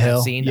they are the in hill.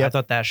 that scene. Yep. I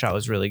thought that shot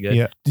was really good.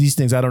 Yeah. These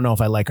things I don't know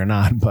if I like or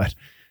not, but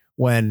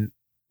when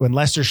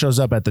Lester shows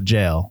up at the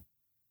jail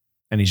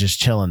and he's just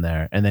chilling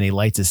there and then he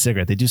lights his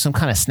cigarette, they do some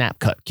kind of snap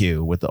cut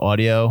cue with the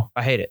audio.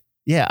 I hate it.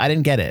 Yeah, I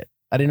didn't get it.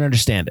 I didn't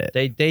understand it.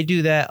 They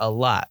do that a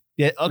lot.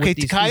 Yeah. Okay.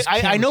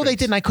 I know they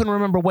did, and I couldn't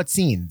remember what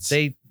scenes.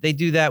 They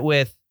do that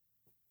with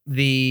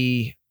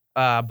the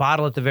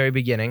bottle at the very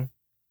beginning.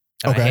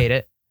 And I hate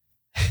it.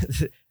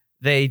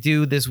 They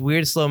do this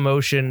weird slow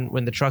motion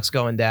when the truck's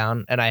going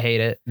down, and I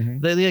hate it.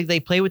 Mm-hmm. They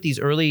play with these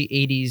early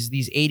 80s,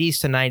 these 80s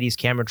to 90s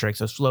camera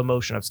tricks of slow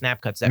motion, of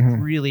snap cuts that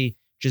really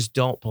just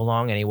don't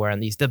belong anywhere.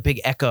 And the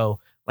big echo,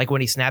 like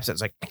when he snaps it,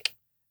 it's like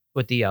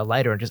with the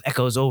lighter and just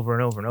echoes over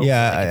and over and over.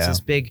 Yeah, it's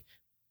this big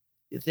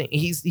thing.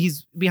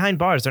 He's behind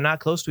bars. They're not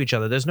close to each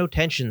other. There's no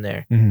tension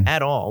there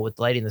at all with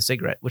lighting the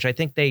cigarette, which I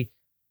think the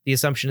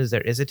assumption is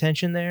there is a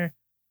tension there.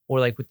 Or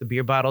like with the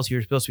beer bottles,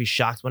 you're supposed to be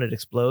shocked when it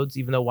explodes,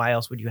 even though why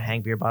else would you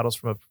hang beer bottles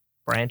from a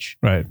branch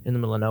in the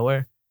middle of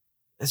nowhere?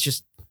 It's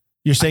just...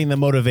 You're saying the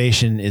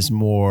motivation is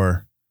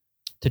more,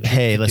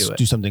 let's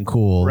do something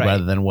cool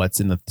rather than what's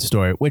in the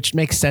story, which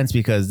makes sense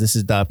because this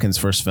is Dobkin's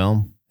first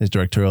film, his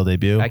directorial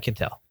debut. I can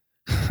tell.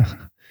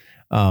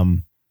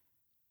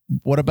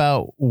 What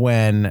about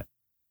when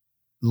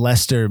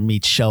Lester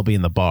meets Shelby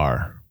in the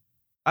bar?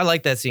 I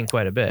like that scene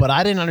quite a bit. But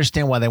I didn't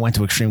understand why they went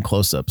to extreme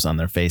close-ups on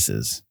their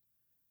faces.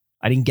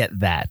 I didn't get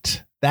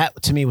that.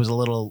 That to me was a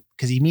little,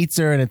 because he meets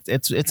her and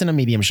it's in a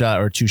medium shot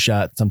or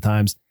 2-shot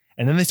sometimes,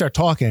 and then they start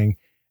talking,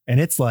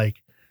 and it's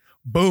like,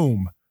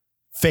 boom,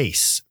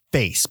 face,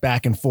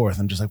 back and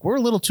forth. I'm just like, we're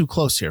a little too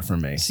close here for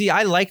me. See,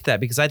 I like that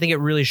because I think it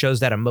really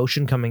shows that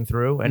emotion coming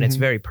through, and it's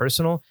very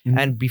personal.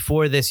 And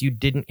before this, you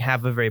didn't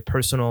have a very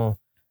personal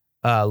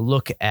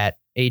look at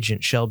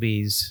Agent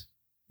Shelby's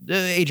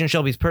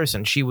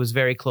person. She was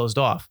very closed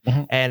off.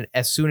 And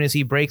as soon as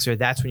he breaks her,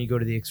 that's when you go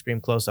to the extreme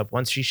close-up.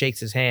 Once she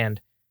shakes his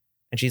hand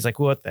and she's like,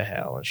 what the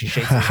hell? And she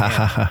shakes his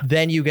hand.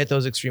 Then you get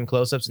those extreme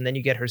close-ups, and then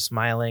you get her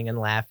smiling and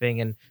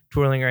laughing and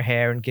twirling her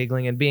hair and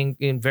giggling and being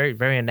very,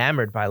 very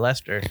enamored by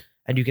Lester.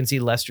 And you can see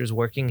Lester's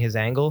working his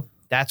angle.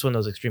 That's when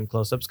those extreme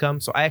close-ups come.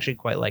 So I actually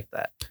quite like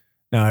that.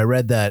 Now, I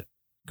read that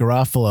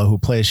Garofalo, who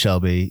plays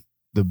Shelby,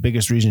 the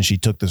biggest reason she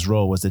took this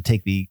role was to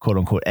take the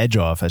quote-unquote edge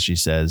off, as she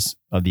says,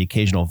 of the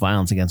occasional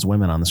violence against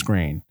women on the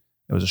screen.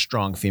 It was a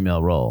strong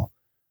female role.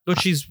 But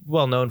she's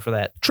well known for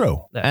that.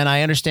 True. Yeah. And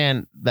I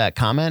understand that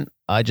comment.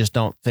 I just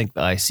don't think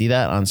that I see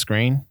that on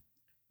screen,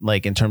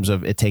 like in terms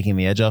of it taking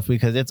the edge off,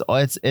 because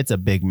it's a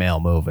big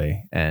male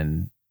movie,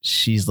 and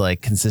she's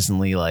like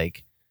consistently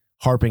like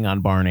harping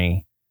on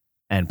Barney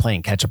and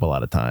playing catch up a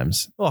lot of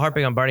times. Well,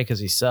 harping on Barney because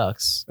he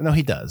sucks. No,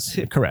 he does.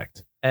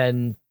 Correct.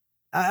 And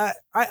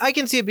I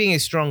can see it being a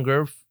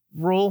stronger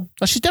role.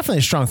 Well, she's definitely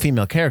a strong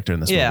female character in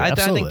this movie. I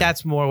think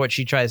that's more what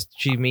she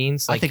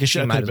means. Like, I think they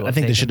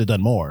should have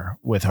done more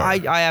with her.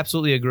 I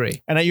absolutely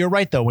agree. And you're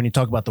right, though, when you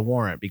talk about the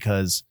warrant,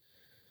 because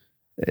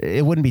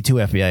it wouldn't be 2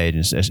 FBI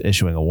agents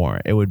issuing a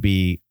warrant. It would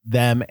be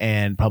them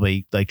and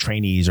probably like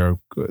trainees, or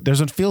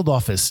there's a field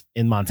office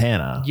in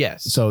Montana.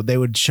 Yes. So they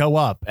would show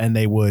up and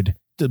they would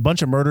a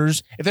bunch of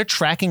murders. If they're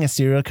tracking a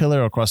serial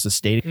killer across the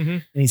state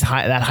and he's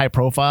high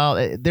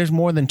profile, there's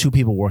more than 2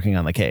 people working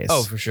on the case.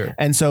 Oh, for sure.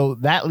 And so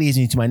that leads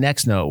me to my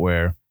next note,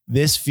 where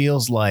this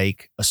feels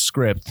like a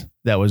script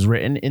that was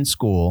written in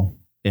school,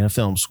 in a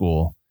film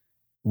school,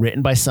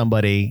 written by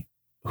somebody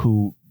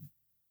who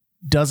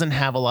doesn't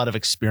have a lot of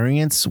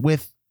experience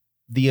with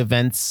the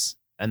events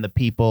and the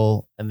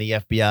people and the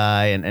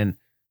FBI and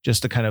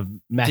just the kind of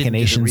machinations.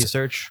 Didn't do the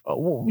research.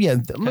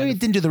 Maybe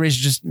didn't do the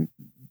research, just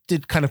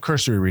did kind of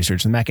cursory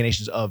research, the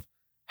machinations of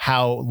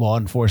how law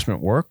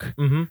enforcement work.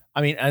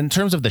 I mean, in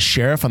terms of the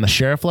sheriff on the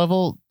sheriff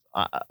level,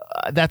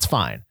 that's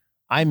fine.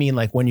 I mean,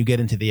 like when you get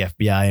into the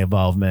FBI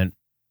involvement,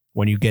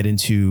 when you get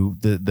into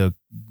the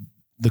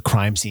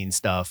crime scene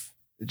stuff,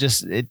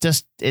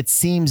 it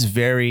seems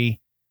very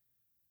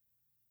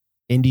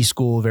indie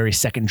school, very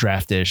second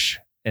draftish,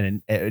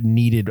 and it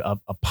needed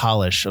a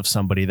polish of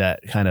somebody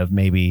that kind of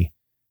maybe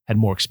had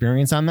more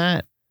experience on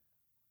that.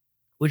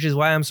 Which is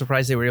why I'm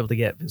surprised they were able to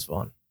get Vince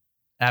Vaughn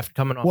after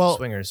coming off the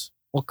Swingers.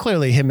 Well,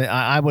 clearly him,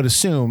 I would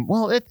assume.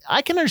 Well,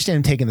 I can understand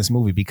him taking this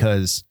movie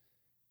because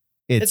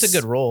it's a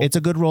good role. It's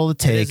a good role to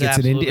take.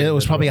 It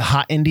was probably a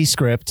hot indie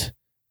script,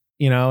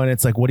 and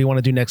it's like, what do you want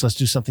to do next? Let's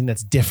do something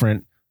that's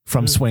different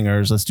from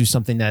Swingers. Let's do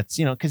something that's,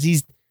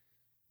 because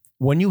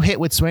when you hit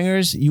with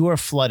Swingers, you are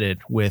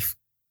flooded with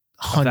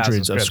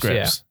hundreds of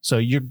scripts. Yeah. So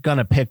you're going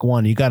to pick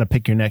one. You got to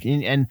pick your neck.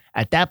 And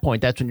at that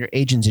point, that's when your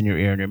agent's in your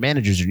ear and your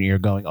manager's in your ear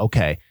going,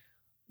 okay,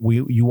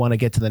 you want to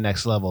get to the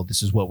next level.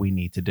 This is what we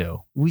need to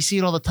do. We see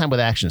it all the time with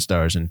action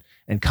stars and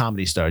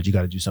comedy stars. You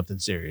got to do something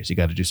serious. You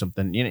got to do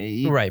something,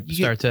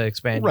 start to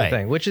expand your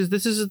thing, which is,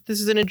 this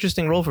is an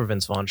interesting role for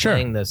Vince Vaughn,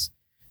 playing this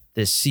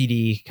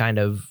seedy kind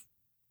of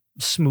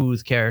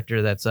smooth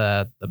character that's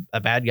a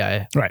bad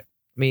guy. Right.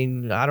 I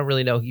mean, I don't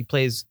really know. He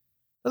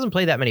doesn't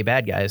play that many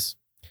bad guys.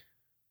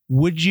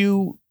 Would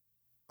you?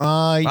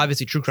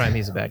 Obviously, true crime.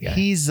 He's a bad guy.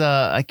 He's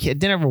I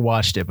didn't ever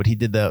watched it, but he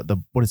did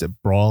the what is it,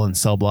 Brawl in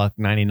Cell Block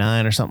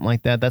 99 or something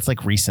like that. That's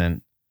like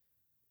recent.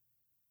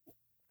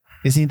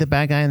 Isn't he the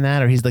bad guy in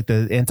that, or he's like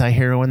the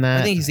anti-hero in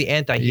that? I think he's the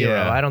anti-hero.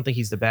 Yeah. I don't think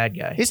he's the bad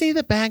guy. Isn't he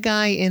the bad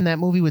guy in that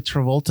movie with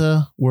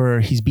Travolta where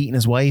he's beating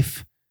his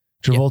wife?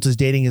 Travolta's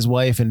dating his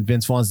wife, and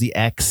Vince Vaughn's the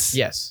ex.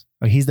 Yes,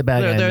 he's the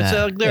bad guy.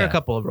 There are a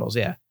couple of roles.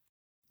 Yeah.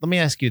 Let me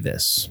ask you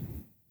this.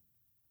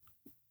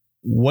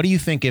 What do you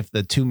think if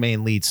the 2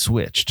 main leads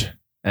switched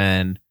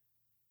and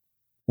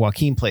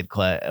Joaquin played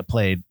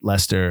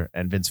Lester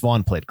and Vince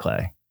Vaughn played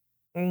Clay?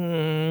 I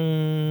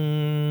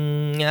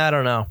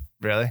don't know.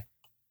 Really?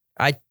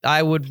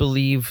 I would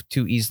believe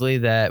too easily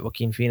that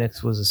Joaquin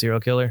Phoenix was a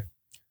serial killer.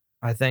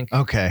 I think.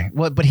 Okay.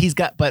 Well, but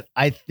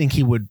I think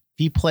he would, if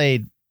he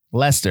played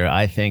Lester,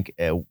 I think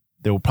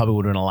there probably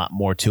would have been a lot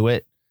more to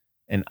it.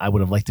 And I would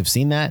have liked to have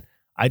seen that.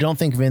 I don't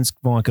think Vince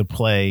Vaughn could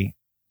play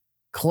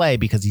Clay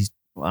because he's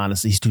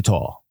too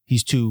tall.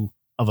 He's too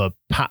of a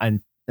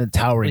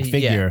towering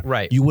figure. Yeah,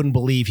 right. You wouldn't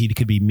believe he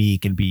could be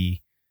meek and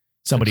be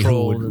somebody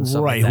controlled who would,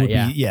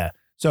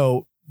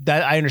 So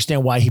that I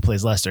understand why he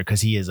plays Lester,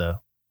 because he's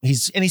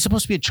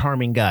supposed to be a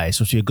charming guy, he's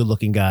supposed to be a good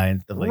looking guy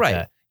and stuff like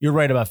that. You're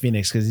right about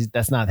Phoenix because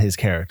that's not his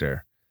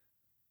character.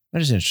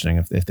 That's just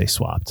interesting if they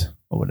swapped.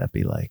 What would that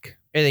be like?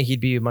 I think he'd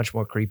be a much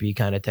more creepy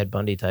kind of Ted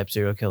Bundy type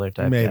serial killer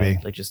type. Maybe.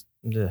 guy. Like just.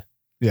 Ugh.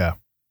 Yeah.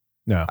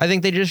 No. I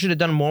think they just should have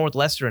done more with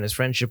Lester, and his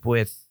friendship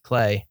with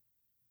Clay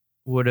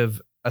would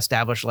have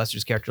established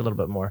Lester's character a little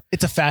bit more.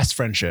 It's a fast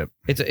friendship.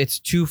 It's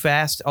too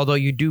fast. Although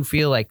you do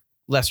feel like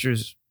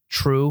Lester's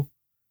true,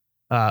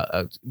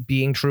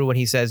 being true when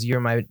he says you're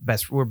my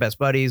best. We're best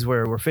buddies.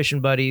 We're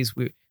fishing buddies.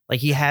 Like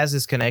he has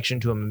this connection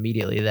to him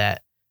immediately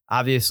that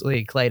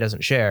obviously Clay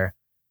doesn't share.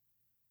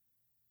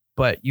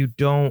 But you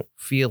don't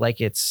feel like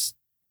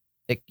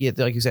like you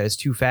said, it's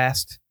too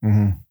fast.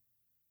 Mm-hmm.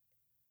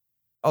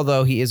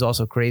 Although he is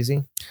also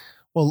crazy.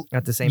 Well,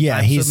 At the same yeah,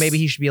 time, he's- so maybe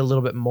he should be a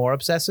little bit more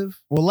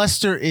obsessive. Well,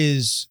 Lester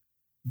is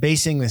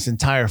basing this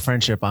entire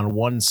friendship on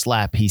one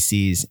slap he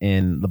sees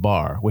in the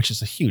bar, which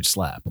is a huge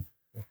slap.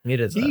 It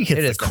is. He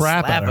hits the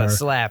crap out of her.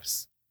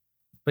 Slaps.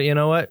 But you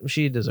know what?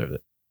 She deserved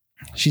it.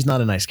 She's not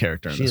a nice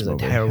character in She this is a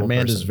movie. terrible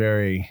Amanda's person.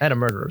 very And a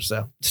murderer,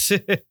 so.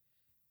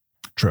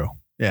 true.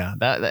 Yeah,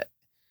 that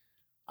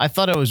I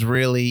thought it was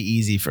really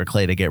easy for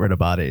Clay to get rid of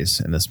bodies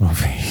in this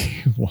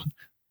movie.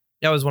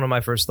 That was one of my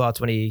first thoughts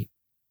when he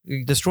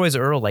destroys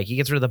Earl. Like, he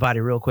gets rid of the body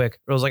real quick.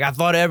 Earl's like, I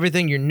thought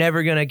everything. You're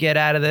never going to get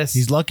out of this.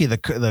 He's lucky the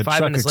 5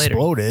 truck minutes later.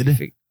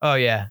 exploded. Oh,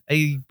 yeah.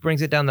 He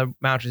brings it down the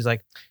mountain. He's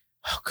like,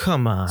 oh,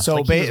 come on. So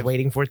like he was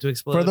waiting for it to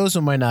explode. For those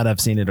who might not have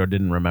seen it or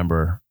didn't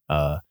remember,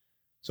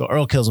 so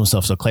Earl kills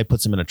himself. So Clay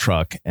puts him in a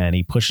truck and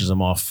he pushes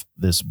him off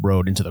this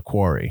road into the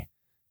quarry,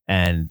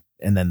 and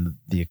then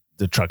the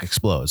truck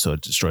explodes. So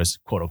it destroys,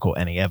 quote unquote,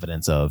 any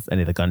evidence of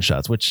any of the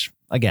gunshots. Which,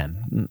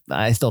 again,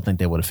 I still think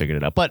they would have figured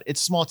it out. But it's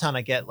a small town.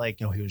 I get, like,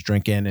 he was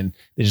drinking, and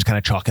they just kind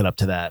of chalk it up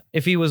to that.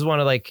 if he was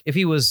if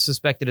he was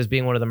suspected as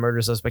being one of the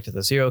murder suspects of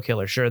the serial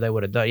killer, sure, they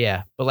would have done.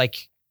 Yeah. But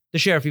like the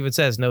sheriff even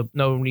says, no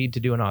need to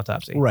do an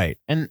autopsy. Right,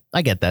 and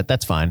I get that.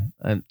 That's fine.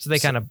 And So they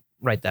kind of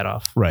write that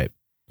off. right.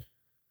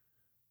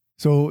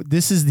 So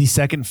this is the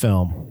second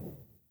film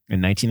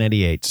in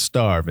 1998 to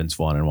star Vince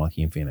Vaughn and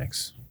Joaquin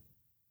Phoenix.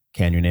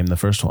 Can you name the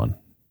first one?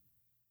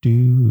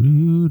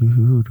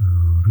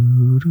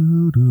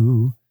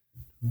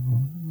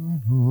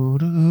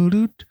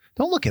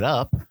 Don't look it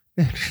up.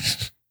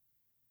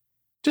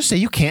 Just say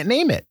you can't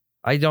name it.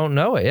 I don't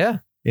know it. Yeah.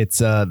 It's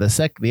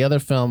the other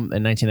film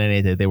in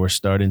 1998 that they were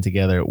starred in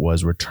together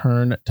was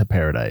Return to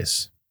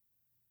Paradise.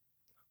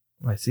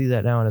 I see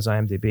that now on his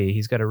IMDb.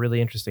 He's got a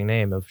really interesting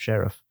name of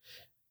sheriff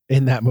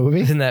In that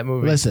movie? in that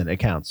movie. Listen, it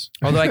counts.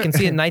 Although I can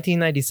see in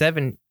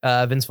 1997,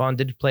 Vince Vaughn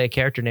did play a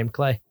character named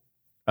Clay.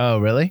 Oh,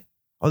 really?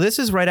 Oh, this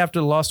is right after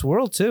The Lost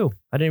World, too.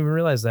 I didn't even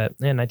realize that.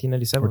 Yeah,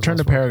 1997. was Return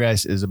to Lost World.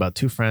 Paradise is about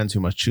two friends who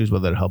must choose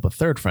whether to help a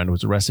third friend who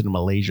was arrested in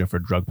Malaysia for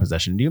drug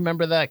possession. Do you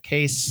remember that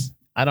case?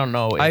 I don't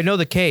know. I know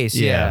the case,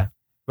 Yeah. yeah.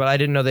 But I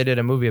didn't know they did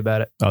a movie about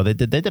it. Oh, they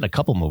did a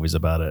couple movies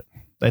about it.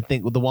 I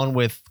think the one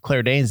with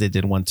Claire Danes, they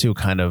did one too,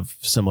 kind of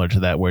similar to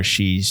that, where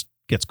she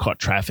gets caught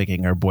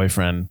trafficking. Her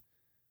boyfriend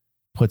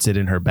puts it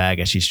in her bag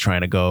as she's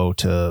trying to go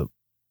to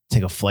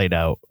take a flight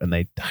out, and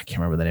I can't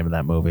remember the name of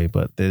that movie,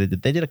 but they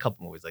did a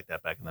couple movies like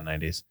that back in the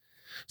 90s.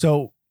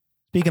 So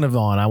speaking of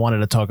Vaughn, I wanted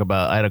to talk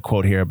about, I had a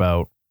quote here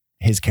about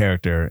his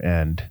character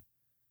and,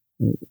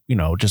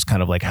 just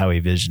kind of like how he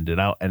visioned it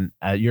out. And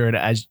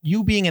as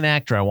you being an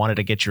actor, I wanted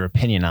to get your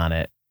opinion on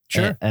it.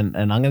 Sure. And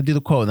I'm going to do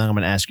the quote, and then I'm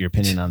going to ask your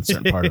opinion on a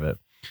certain part of it.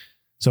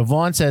 So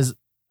Vaughn says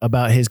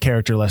about his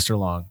character, Lester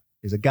Long,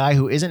 is a guy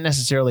who isn't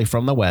necessarily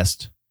from the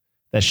West.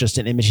 That's just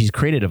an image he's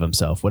created of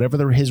himself.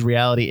 Whatever his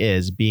reality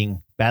is,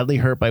 being badly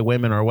hurt by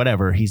women or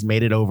whatever, he's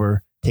made it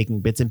over,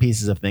 taking bits and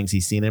pieces of things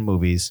he's seen in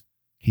movies.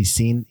 He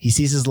sees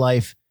his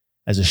life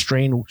as a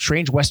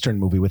strange Western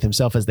movie with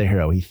himself as the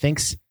hero. He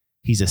thinks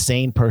he's a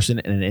sane person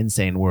in an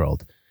insane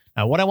world.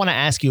 Now, what I want to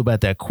ask you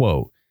about that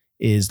quote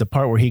is the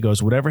part where he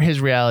goes, whatever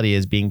his reality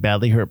is, being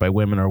badly hurt by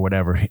women or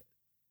whatever.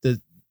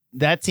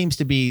 That seems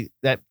to be,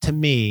 that to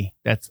me,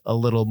 that's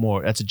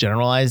a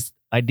generalized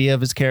idea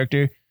of his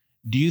character.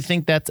 Do you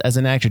think that's, as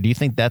an actor, do you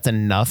think that's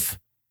enough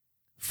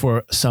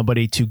for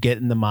somebody to get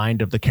in the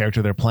mind of the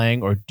character they're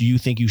playing? Or do you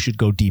think you should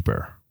go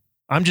deeper?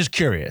 I'm just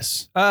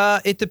curious.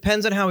 It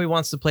depends on how he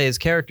wants to play his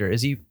character.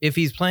 If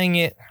he's playing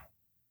it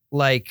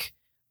like,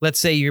 let's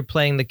say you're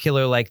playing the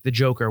killer like the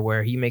Joker,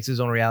 where he makes his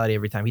own reality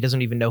every time. He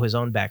doesn't even know his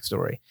own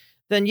backstory.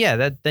 Then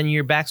yeah, then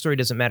your backstory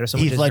doesn't matter so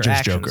much. Heath as your Ledger's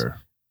actions. Joker.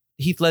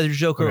 Heath Ledger's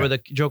Joker, Okay. or the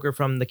Joker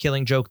from The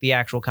Killing Joke, the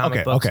actual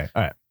comic books. Okay.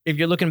 All right. If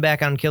you're looking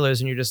back on killers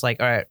and you're just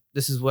like, all right,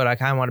 this is what I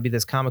kind of want to be,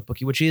 this comic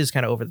booky, which is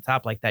kind of over the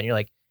top like that. And you're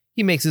like,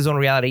 he makes his own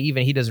reality.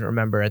 Even he doesn't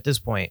remember at this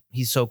point.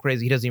 He's so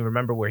crazy. He doesn't even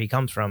remember where he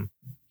comes from.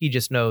 He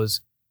just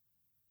knows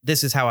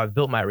this is how I've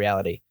built my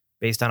reality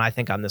based on, I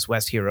think I'm this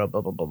West hero,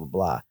 blah, blah, blah, blah,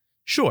 blah.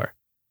 Sure.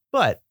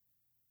 But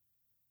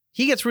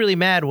he gets really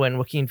mad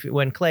when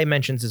Clay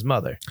mentions his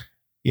mother.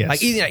 Yes.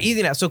 Like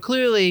easy now. So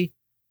clearly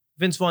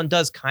Vince Vaughn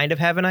does kind of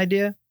have an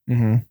idea,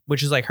 Mm-hmm.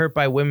 which is like hurt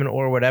by women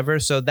or whatever.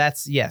 So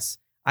that's, yes.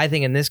 I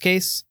think in this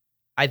case,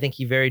 I think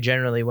he very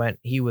generally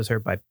he was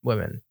hurt by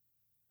women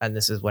and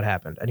this is what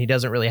happened. And he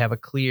doesn't really have a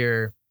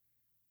clear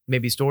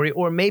maybe story,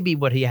 or maybe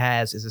what he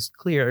has is this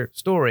clear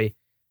story,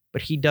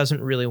 but he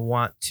doesn't really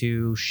want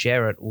to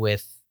share it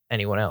with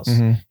anyone else.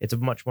 Mhm. It's a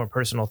much more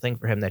personal thing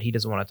for him that he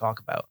doesn't want to talk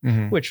about.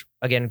 Mhm. Which,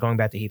 again, going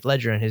back to Heath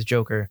Ledger and his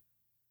Joker,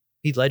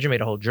 Heath Ledger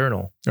made a whole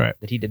journal Right.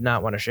 that he did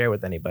not want to share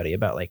with anybody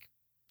about like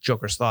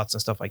Joker's thoughts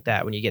and stuff like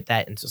that. When you get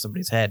that into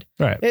somebody's head,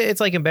 Right.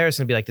 it's like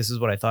embarrassing to be like, this is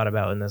what I thought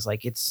about. And it's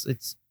like, it's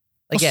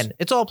again,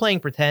 it's all playing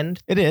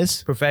pretend It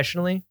is.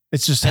 professionally.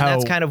 It's just And how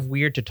that's kind of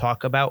weird to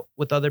talk about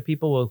with other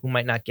people who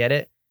might not get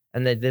it.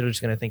 And they're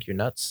just going to think you're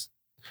nuts.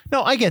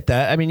 No, I get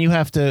that. I mean, you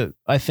have to.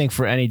 I think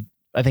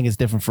it's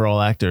different for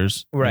all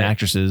actors Right. and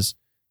actresses.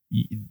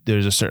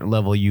 There's a certain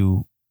level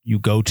you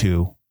go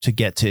to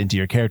get into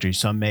your character.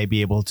 Some may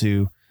be able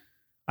to.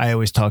 I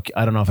always talk.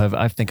 I don't know if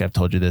I think I've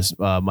told you this.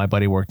 My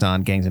buddy worked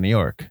on Gangs of New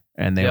York,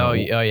 and they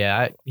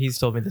He's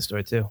told me this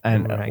story too.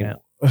 and When we're hanging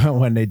out.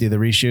 when they do the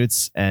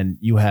reshoots, and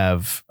you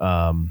have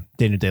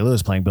Daniel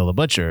Day-Lewis playing Bill the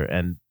Butcher,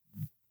 and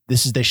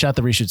they shot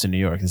the reshoots in New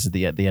York. This is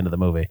the end of the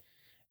movie,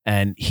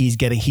 and he's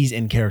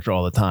in character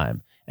all the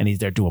time, and he's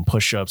there doing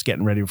push-ups,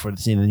 getting ready before the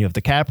scene. And you have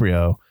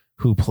DiCaprio,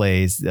 who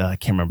plays I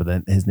can't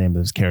remember his name of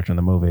his character in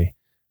the movie,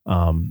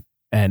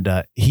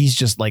 and he's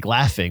just like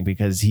laughing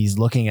because he's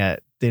looking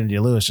at Daniel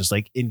Day-Lewis just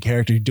like in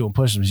character doing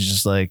push-ups. He's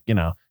just like,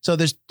 so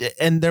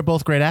and they're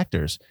both great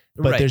actors,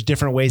 but Right. there's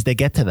different ways they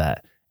get to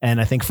that. And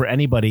I think for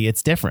anybody,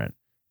 it's different.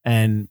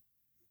 And,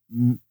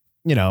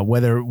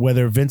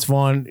 whether Vince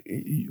Vaughn,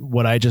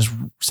 what I just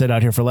said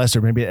out here for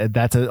Lester, maybe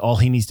that's all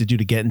he needs to do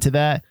to get into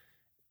that.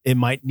 And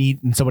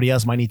somebody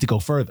else might need to go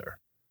further.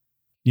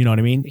 You know what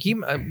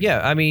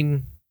I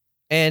mean?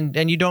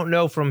 And you don't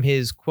know from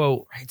his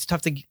quote. It's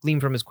tough to glean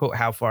from his quote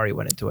how far he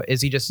went into it.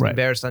 Is he just Right.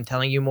 embarrassed on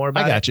telling you more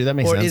about I got you. That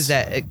makes or sense. is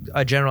that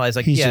a generalized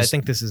like, He's I just-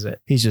 think this is it.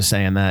 He's just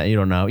saying that. You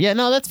don't know. Yeah,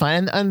 no, that's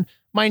fine. And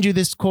mind you,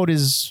 this quote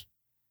is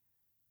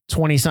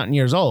 20-something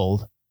years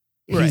old.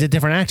 Right. He's a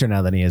different actor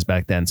now than he is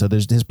back then. So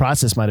his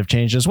process might have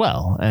changed as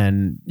well.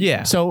 And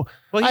Yeah. so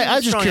Well, he was I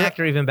a just strong cur-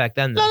 actor even back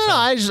then. Though,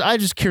 no. so- I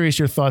just curious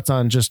your thoughts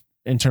on just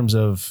in terms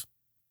of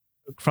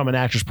from an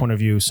actor's point of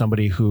view,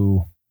 somebody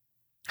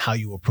how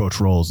you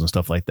approach roles and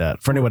stuff like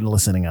that. For anyone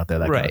listening out there,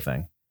 that kind Right. of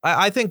thing.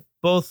 I think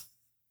both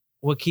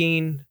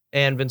Joaquin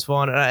and Vince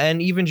Vaughn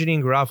and even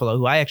Janine Garofalo,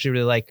 who I actually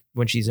really like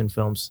when she's in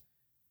films,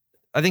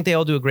 I think they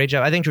all do a great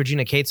job. I think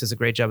Georgina Cates does a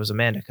great job as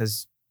Amanda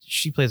because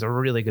she plays a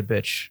really good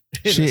bitch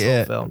in this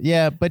whole film.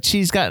 Yeah, but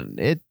she's got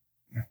it.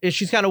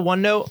 She's kind of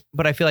one note,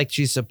 but I feel like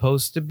she's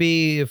supposed to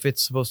be, if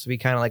it's supposed to be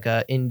kind of like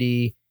a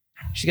indie,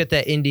 she got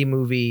that indie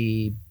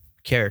movie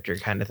character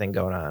kind of thing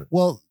going on.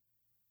 Well,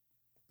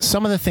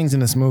 some of the things in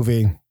this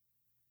movie,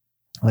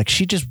 like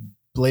she just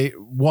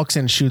walks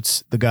in,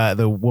 shoots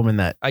the woman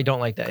that I don't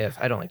like that. Yeah,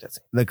 I don't like that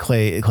scene. the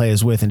Clay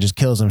is with, and just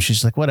kills him.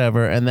 She's like,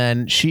 whatever. And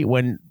then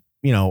when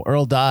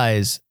Earl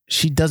dies,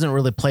 she doesn't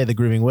really play the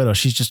grieving widow.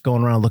 She's just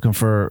going around looking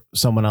for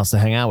someone else to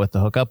hang out with, to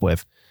hook up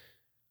with.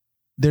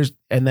 There's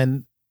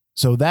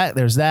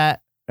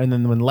that. And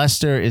then when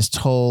Lester is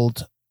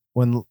told,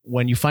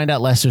 when you find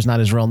out Lester's not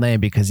his real name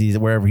because he's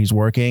wherever he's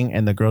working,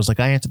 and the girl's like,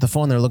 I answered the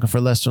phone, they're looking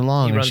for Lester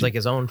Long. He And runs she- like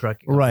his own truck.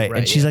 Right.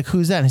 And she's like,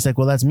 who's that? And he's like,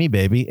 well, that's me,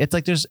 baby. It's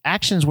like there's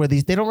actions where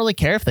they don't really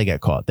care if they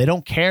get caught. They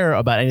don't care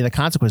about any of the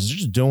consequences. They're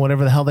just doing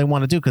whatever the hell they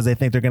want to do because they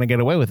think they're going to get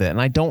away with it. And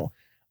I don't,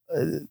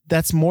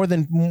 that's more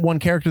than one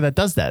character that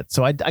does that.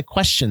 So I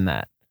question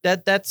that.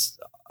 That's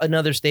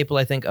another staple,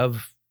 I think,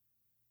 of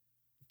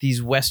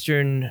these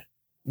Western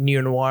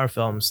neo-noir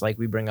films like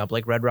we bring up,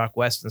 like Red Rock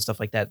West and stuff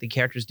like that. The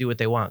characters do what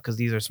they want because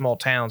these are small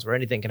towns where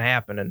anything can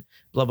happen and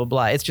blah, blah,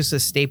 blah. It's just a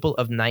staple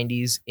of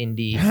 90s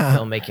indie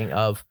filmmaking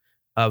of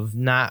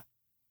not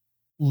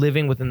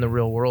living within the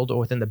real world or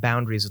within the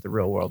boundaries of the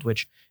real world,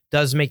 which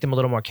does make them a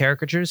little more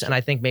caricatures. And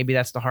I think maybe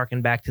that's to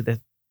harken back to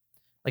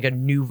like a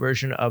new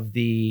version of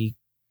the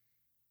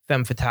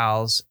femme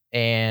fatales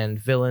and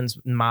villains,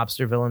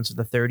 mobster villains of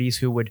the 30s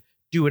who would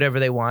do whatever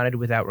they wanted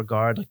without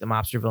regard. Like the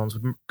mobster villains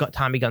would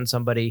Tommy gun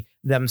somebody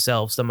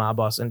themselves, the mob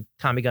boss, and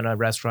Tommy gun a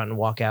restaurant and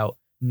walk out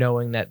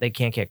knowing that they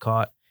can't get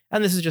caught.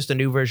 And this is just a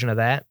new version of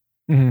that.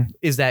 Mm-hmm.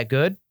 Is that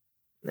good?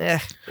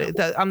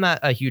 I'm not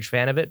a huge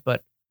fan of it,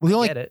 but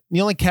Well, I get it.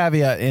 the only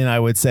caveat I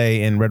would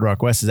say in Red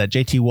Rock West is that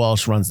JT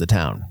Walsh runs the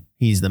town.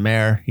 He's the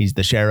mayor. He's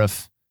the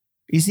sheriff.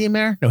 Is he a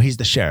mayor? No, he's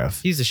the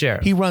sheriff. He's the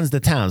sheriff. He runs the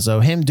town, so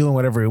him doing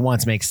whatever he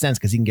wants makes sense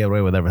because he can get away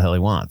with whatever the hell he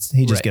wants.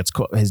 He just Right. gets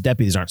caught. His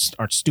deputies aren't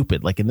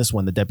stupid. Like in this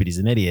one, the deputy's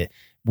an idiot.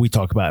 We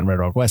talk about in Red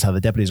Rock West how the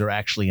deputies are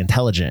actually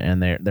intelligent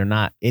and they're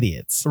not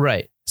idiots.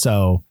 Right.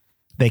 So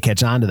they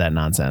catch on to that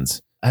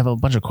nonsense. I have a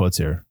bunch of quotes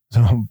here.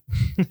 So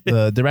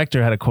the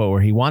director had a quote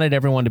where he wanted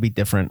everyone to be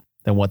different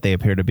than what they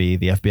appear to be.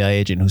 The FBI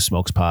agent who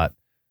smokes pot.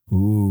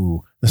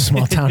 Ooh, the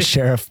small town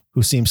sheriff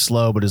who seems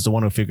slow but is the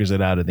one who figures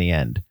it out at the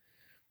end.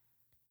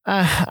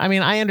 I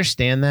mean, I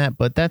understand that,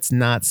 but that's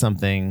not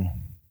something.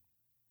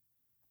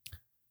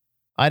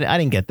 I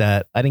didn't get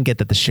that. I didn't get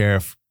that the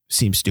sheriff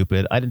seemed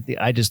stupid.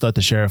 I just thought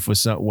the sheriff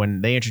was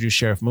when they introduced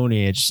Sheriff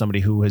Mooney, it's somebody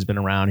who has been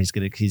around.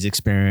 He's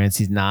experienced.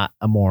 He's not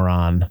a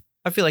moron.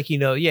 I feel like he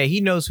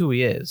knows who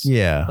he is.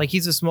 Yeah, Like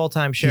he's a small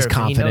time sheriff. And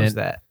confident. he knows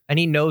that. And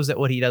he knows that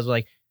what he does,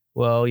 like,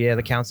 well, yeah,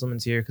 the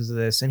councilman's here because of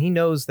this. And he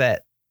knows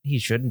that he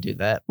shouldn't do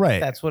that. Right.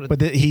 That's what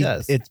But he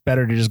does. it's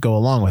better to just go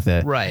along with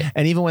it. Right.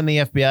 And even when the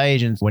FBI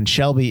agents, when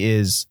Shelby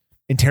is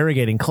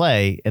interrogating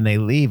Clay and they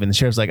leave and the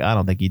sheriff's like, I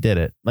don't think he did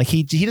it. Like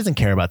he doesn't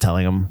care about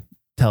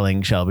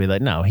telling Shelby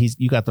that, no,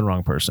 you got the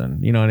wrong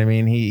person. You know what I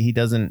mean? He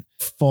doesn't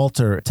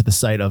falter to the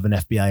sight of an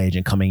FBI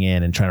agent coming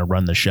in and trying to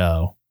run the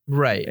show.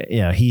 Right.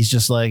 You know, he's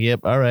just like, yep,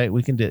 all right,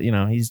 we can do, you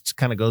know, he's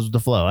kind of goes with the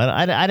flow.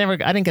 I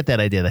didn't get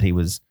that idea that he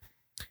was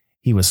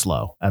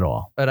slow at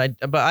all. But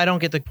I don't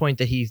get the point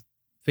that he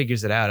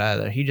figures it out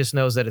either. He just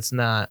knows that it's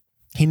not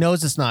He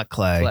knows it's not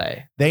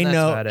Clay. They That's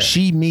know about it.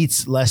 she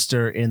meets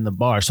Lester in the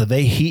bar. So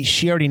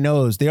she already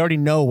knows. They already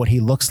know what he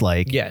looks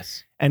like.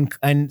 Yes.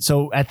 And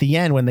so at the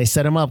end, when they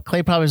set him up,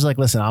 Clay probably is like,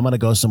 listen, I'm going to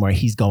go somewhere.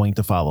 He's going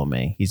to follow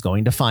me. He's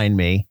going to find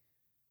me,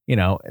 you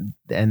know,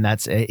 and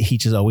that's, he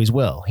just always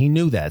will. He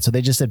knew that. So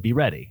they just said, be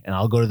ready and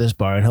I'll go to this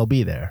bar and he'll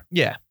be there.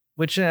 Yeah.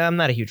 Which I'm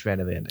not a huge fan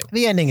of the ending.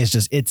 The ending is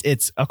just,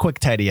 it's a quick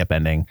tidy up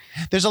ending.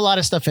 There's a lot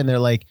of stuff in there.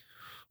 Like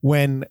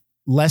when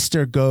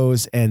Lester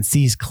goes and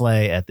sees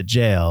Clay at the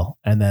jail,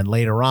 and then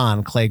later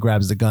on, Clay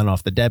grabs the gun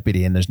off the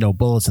deputy, and there's no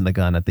bullets in the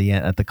gun at the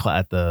end at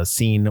the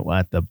scene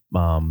at the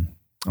on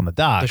the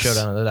docks. The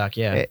showdown on the dock,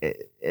 yeah.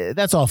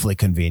 That's awfully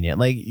convenient.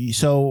 Like,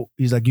 so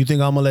he's like, "You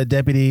think I'm gonna let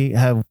deputy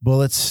have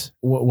bullets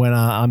when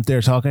I'm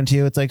there talking to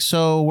you?" It's like,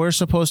 so we're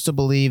supposed to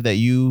believe that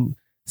you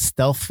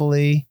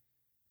stealthily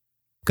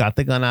got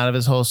the gun out of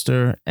his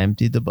holster,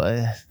 emptied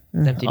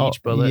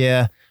each bullet.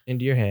 Yeah.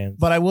 Into your hands.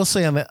 But I will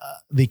say on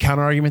the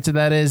counter argument to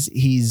that is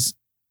he's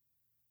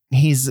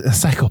a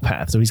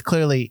psychopath. So he's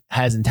clearly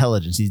has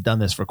intelligence. He's done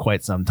this for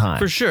quite some time.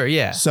 For sure,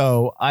 yeah.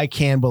 So I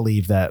can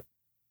believe that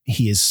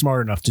he is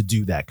smart enough to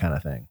do that kind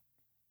of thing.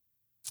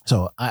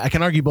 So I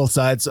can argue both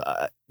sides.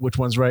 Which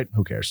one's right?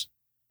 Who cares?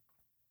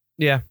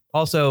 Yeah.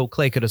 Also,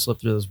 Clay could have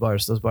slipped through those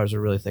bars. Those bars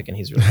are really thick and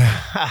he's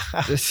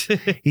really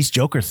thin. He's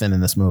Joker thin in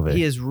this movie.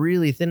 He is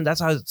really thin. That's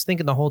what I was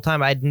thinking the whole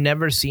time. I'd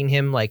never seen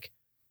him like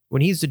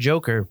when he's the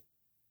Joker.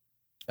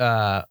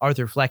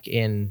 Arthur Fleck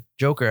in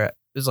Joker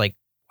is like,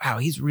 wow,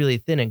 he's really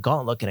thin and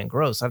gaunt looking and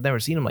gross. I've never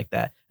seen him like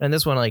that. And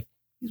this one, like,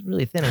 he's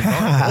really thin and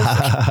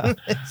gaunt.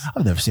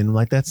 I've never seen him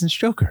like that since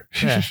Joker.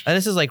 Yeah. And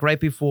this is like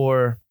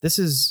this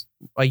is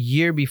a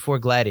year before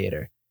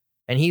Gladiator.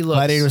 And he looks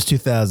Gladiator was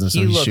 2000, so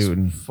he he's looks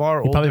shooting.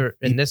 far older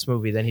in this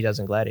movie than he does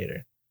in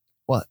Gladiator.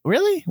 What?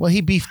 Really? Well,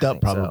 he beefed I up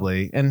think so.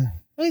 probably. And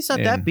He's not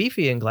that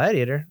beefy in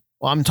Gladiator.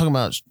 well, I'm talking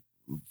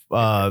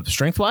about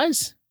strength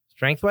wise.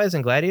 Strength wise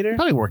in Gladiator?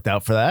 Probably worked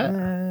out for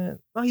that.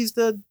 Well, he's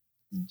the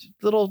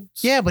little.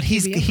 Yeah, but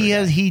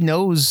TV he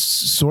knows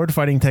sword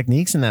fighting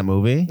techniques in that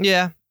movie.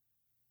 Yeah.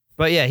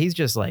 But yeah, he's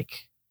just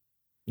like,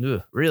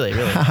 ugh, really.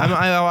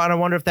 I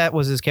wonder if that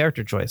was his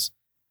character choice.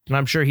 And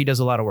I'm sure he does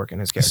a lot of work in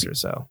his character.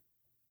 So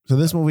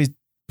this movie's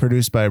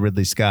produced by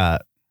Ridley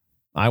Scott.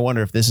 I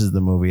wonder if this is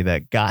the movie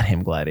that got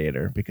him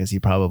Gladiator because he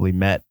probably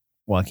met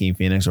Joaquin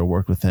Phoenix or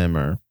worked with him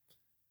or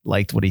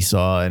liked what he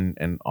saw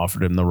and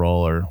offered him the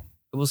role. Or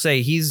we'll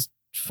say he's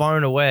far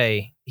and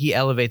away, he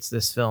elevates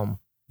this film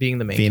being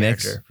the main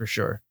character for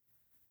sure.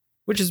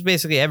 Which is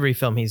basically every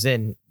film he's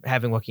in.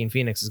 Having Joaquin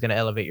Phoenix is going to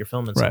elevate your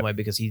film in some way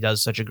because he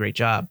does such a great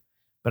job.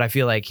 But I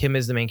feel like him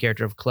as the main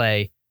character of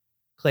Clay.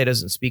 Clay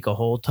doesn't speak a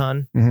whole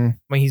ton. Mm-hmm.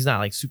 I mean, he's not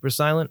like super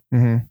silent,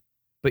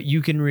 but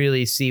you can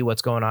really see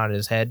what's going on in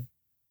his head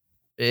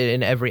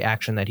in every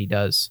action that he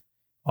does.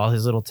 All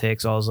his little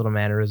tics, all his little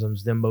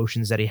mannerisms, the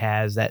emotions that he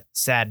has, that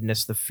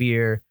sadness, the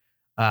fear,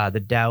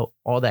 the doubt,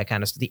 all that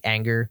kind of stuff, the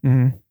anger.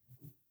 Mm-hmm.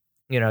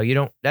 You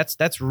know,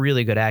 that's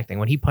really good acting.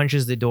 When he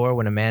punches the door,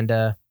 when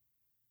Amanda.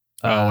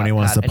 When he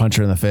wants to punch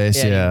her in the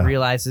face. Yeah. He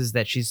realizes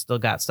that she's still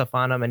got stuff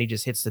on him and he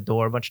just hits the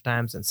door a bunch of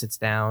times and sits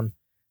down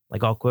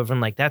like all quivering.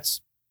 Like that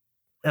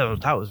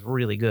was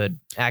really good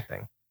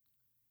acting.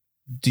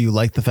 Do you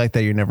like the fact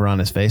that you're never on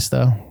his face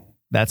though?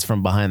 That's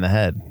from behind the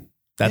head.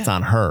 That's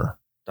on her.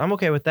 I'm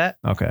okay with that.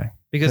 Okay.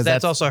 Because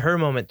that's also her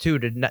moment too,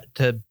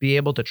 to be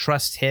able to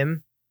trust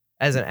him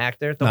as an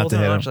actor. The whole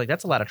time I'm like,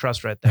 that's a lot of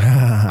trust right there.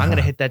 I'm going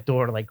to hit that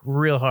door like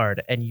real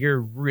hard and you're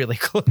really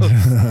close.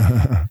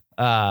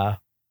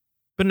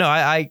 But no,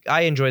 I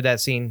enjoyed that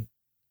scene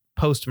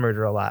post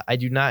murder a lot. I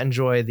do not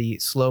enjoy the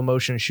slow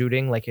motion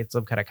shooting like it's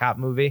some kind of cop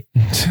movie.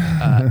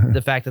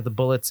 The fact that the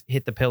bullets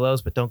hit the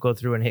pillows but don't go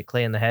through and hit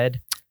Clay in the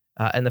head.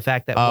 And the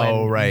fact that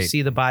when you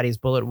see the body's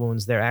bullet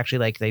wounds, they're actually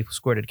like they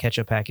squirted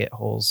ketchup packet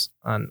holes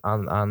on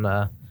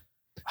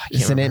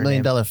it's an $8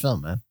 million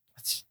film, man.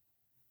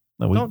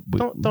 No,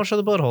 don't show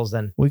the bullet holes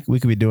then. We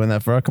could be doing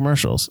that for our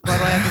commercials. Why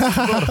do I have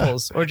to see bullet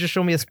holes? Or just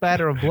show me a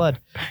spatter of blood.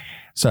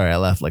 Sorry, I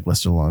laughed like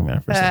Lester Long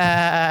there for a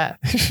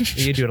second.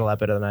 You do it a lot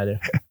better than I do.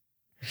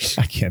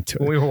 I can't do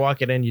it. When we were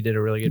walking in, you did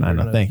a really good job.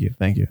 No, thank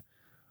you.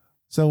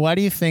 So why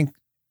do you think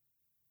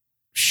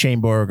Shane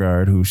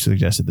Beauregard, who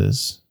suggested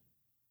this,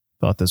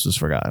 thought this was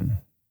forgotten?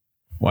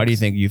 Why do you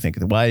think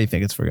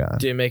it's forgotten?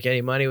 Didn't make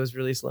any money, was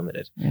release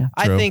limited. Yeah,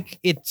 I think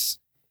it's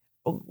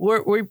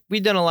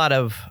we've done a lot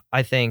of,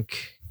 I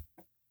think,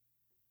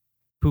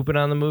 pooping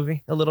on the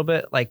movie a little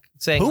bit, like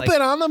saying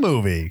pooping on the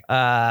movie,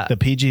 the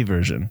PG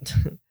version.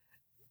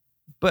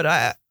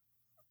 But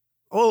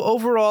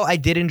overall, I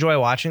did enjoy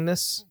watching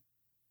this.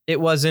 I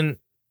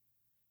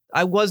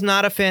was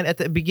not a fan at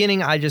the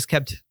beginning.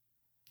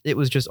 It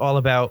was just all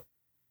about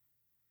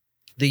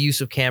the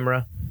use of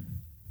camera.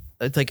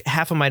 It's like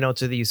half of my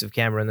notes are the use of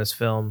camera in this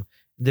film,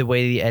 the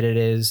way the edit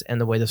is, and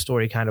the way the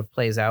story kind of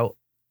plays out.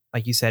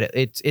 Like you said,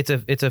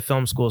 it's a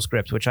film school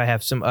script, which I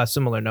have a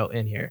similar note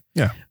in here.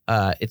 Yeah.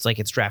 It's like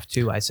it's draft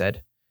 2, I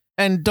said.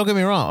 And don't get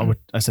me wrong.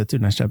 I said too,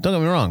 nice job. Don't get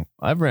me wrong.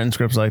 I've written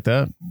scripts like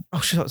that. Oh,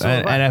 so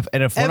and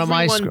if one of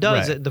my everyone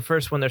does right. it the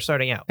first when they're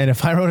starting out. And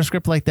if I wrote a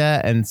script like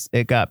that and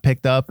it got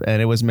picked up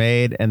and it was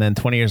made, and then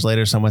 20 years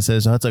later someone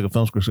says, "Oh, it's like a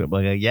film script,"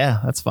 like,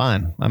 yeah, that's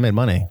fine. I made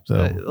money, so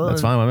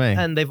that's fine with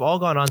me. And they've all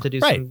gone on to do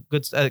some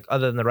good stuff,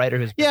 other than the writer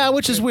who's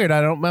which is weird.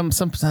 I don't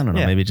know.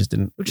 Maybe it just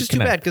didn't. Which is too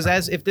bad,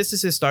 because if this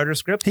is his starter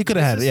script, he could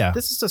have had. Yeah,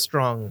 this is a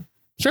strong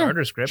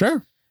starter script.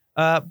 Sure.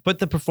 But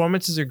the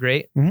performances are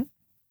great. Mm-hmm.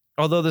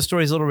 Although the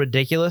story is a little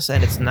ridiculous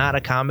and it's not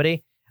a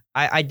comedy,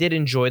 I did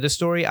enjoy the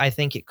story. I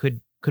think it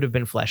could have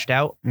been fleshed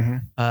out.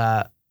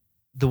 Mm-hmm.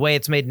 The way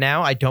it's made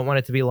now, I don't want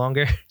it to be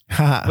longer,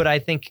 but I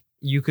think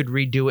you could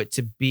redo it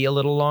to be a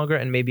little longer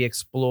and maybe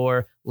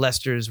explore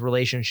Lester's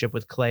relationship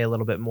with Clay a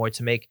little bit more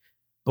to make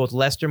both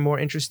Lester more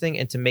interesting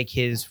and to make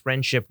his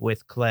friendship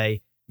with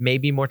Clay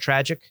maybe more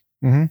tragic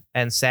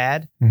and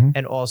sad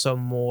and also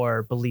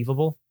more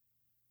believable.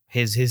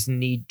 His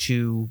need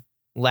to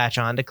latch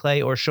on to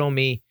Clay, or show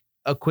me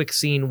a quick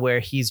scene where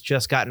he's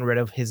just gotten rid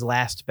of his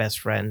last best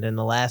friend and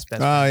the last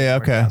best friend. Oh, yeah,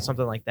 okay.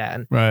 Something like that.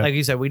 And right. like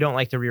you said, we don't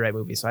like to rewrite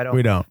movies, so I don't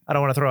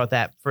want to throw out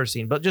that first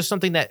scene, but just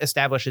something that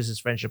establishes his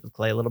friendship with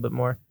Clay a little bit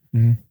more.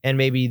 And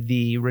maybe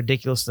the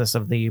ridiculousness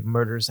of the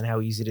murders and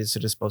how easy it is to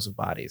dispose of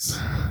bodies.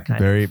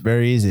 Very,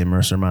 very easy in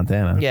Mercer,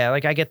 Montana. Yeah,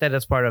 like I get that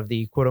as part of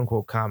the quote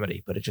unquote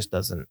comedy, but it just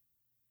doesn't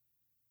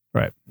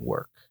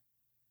work.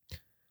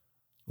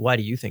 Why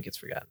do you think it's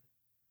forgotten?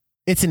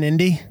 It's an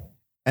indie.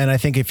 And I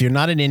think if you're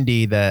not an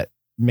indie that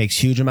makes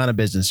huge amount of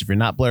business, if you're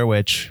not Blair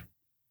Witch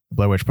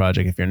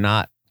Project, if you're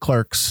not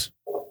Clerks,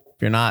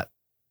 if you're not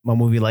a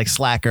movie like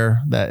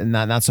Slacker, that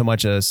not so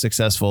much a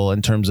successful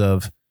in terms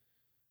of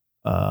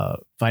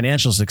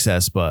financial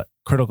success, but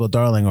critical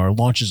darling, or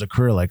launches a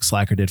career like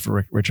Slacker did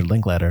for Richard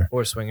Linklater,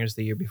 or Swingers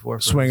the year before.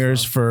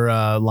 Swingers for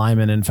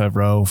Lyman and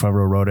Favreau.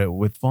 Favreau wrote it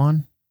with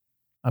Vaughn,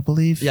 I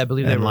believe. Yeah, I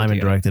believe. And Lyman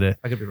directed it.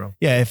 I could be wrong.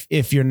 Yeah,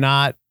 if you're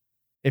not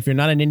an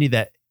indie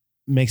that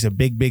makes a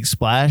big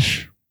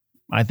splash,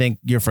 I think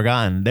you're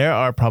forgotten. There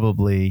are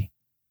probably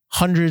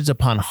hundreds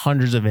upon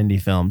hundreds of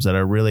indie films that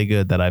are really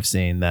good that I've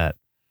seen that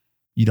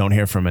you don't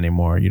hear from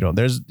anymore. You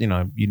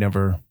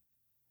never.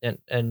 And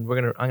I'm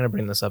gonna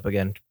bring this up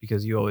again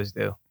because you always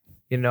do.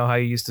 You know how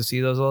you used to see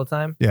those all the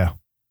time? Yeah.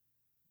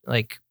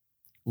 Like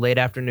late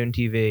afternoon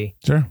TV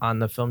on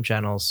the film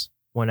channels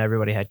when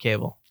everybody had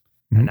cable.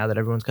 And now that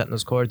everyone's cutting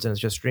those cords and it's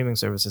just streaming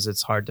services,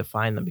 it's hard to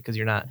find them because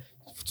you're not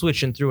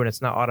switching through and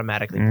it's not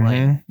automatically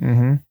playing.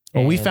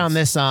 Well, we found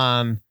this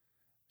on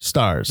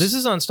Stars. This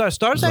is on Stars.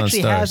 Stars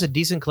actually has a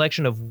decent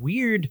collection of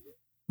weird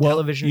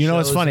television shows. You know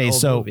what's funny?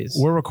 So movies.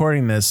 We're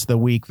recording this the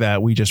week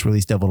that we just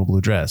released Devil in a Blue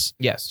Dress.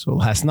 Yes. So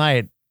last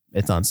night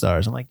it's on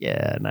Stars. I'm like,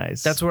 yeah,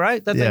 nice. That's where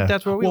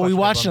that's where we. Well, we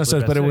watched it on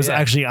Stars, but it was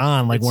actually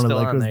on like one of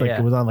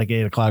it was on like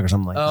 8 o'clock or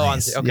something like. Oh,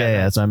 nice. okay.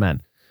 Yeah, that's what I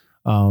meant.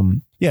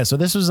 So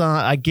this was on.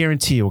 I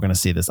guarantee you, we're gonna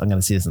see this. I'm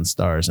gonna see this in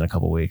Stars in a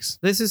couple weeks.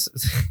 This is.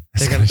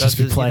 It's gonna just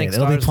be playing.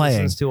 It'll be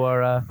playing. To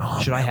our.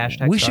 Should I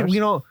hashtag? We Stars?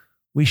 should.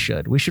 We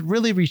should. We should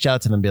really reach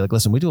out to them and be like,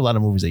 listen, we do a lot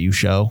of movies that you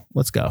show.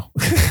 Let's go.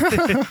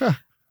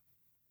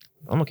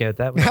 I'm okay with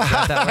that. We can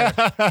talk about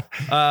that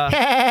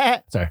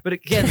later. Sorry. But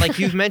again, like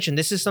you've mentioned,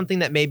 this is something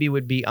that maybe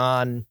would be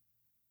on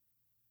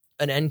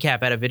an end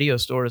cap at a video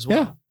store as well.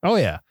 Yeah. Oh,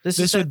 yeah.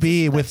 This would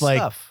be with like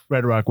stuff.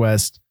 Red Rock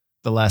West,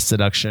 The Last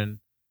Seduction.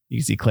 You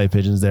can see Clay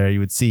Pigeons there. You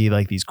would see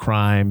like these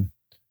crime,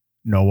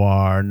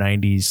 noir,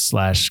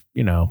 90s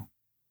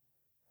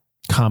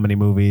 / comedy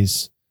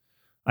movies.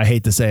 I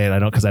hate to say it.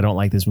 Because I don't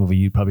like this movie.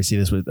 You'd probably see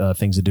this with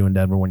Things to Do in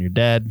Denver When You're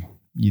Dead.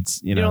 You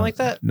don't like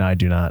that? No, I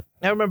do not.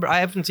 I remember. I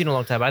haven't seen it in a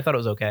long time. But I thought it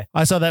was okay.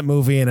 I saw that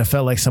movie and it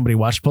felt like somebody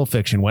watched Pulp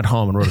Fiction, went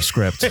home and wrote a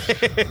script.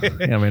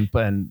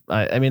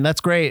 I mean,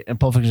 that's great. And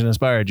Pulp Fiction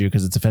inspired you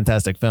because it's a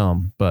fantastic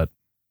film. But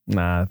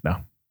no.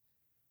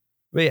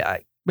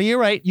 But you're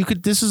right.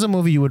 This is a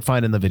movie you would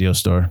find in the video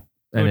store.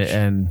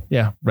 And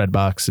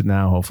Redbox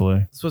now, hopefully.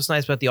 That's what's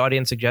nice about the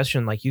audience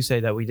suggestion, like you say,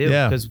 that we do.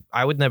 Yeah. Because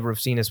I would never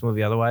have seen this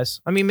movie otherwise.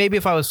 I mean, maybe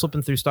if I was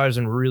flipping through Stars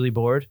and really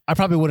bored. I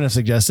probably wouldn't have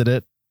suggested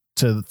it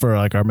for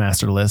like our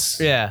master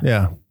list. Yeah.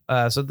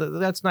 Yeah. So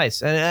that's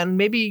nice. And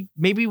maybe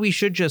we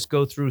should just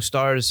go through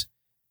Stars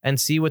and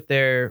see what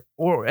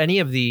or any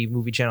of the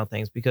movie channel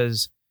things,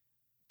 because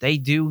they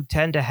do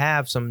tend to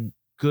have some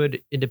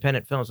good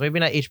independent films. Maybe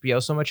not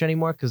HBO so much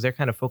anymore because they're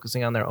kind of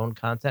focusing on their own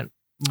content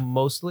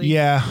mostly.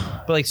 Yeah.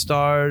 But like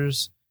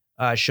Stars,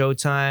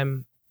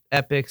 Showtime,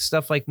 Epic,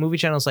 stuff like movie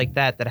channels like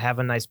that have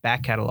a nice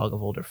back catalog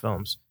of older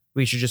films.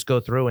 We should just go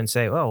through and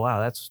say, oh,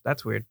 wow,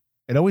 that's weird.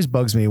 It always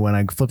bugs me when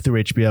I flip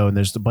through HBO and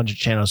there's a bunch of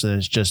channels and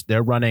it's just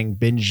they're running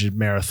binge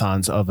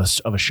marathons of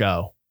a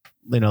show.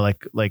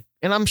 like,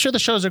 and I'm sure the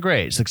shows are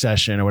great,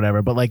 Succession or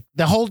whatever, but like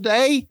the whole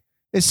day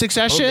is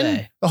Succession. Whole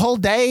day. The whole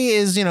day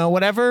is,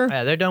 whatever.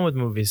 Yeah, they're done with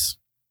movies,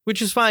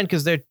 which is fine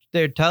because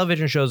their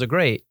television shows are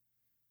great.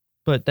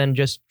 But then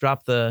just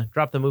drop the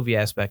movie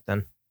aspect.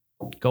 Then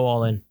go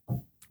all in.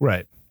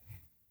 Right.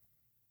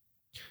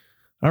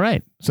 All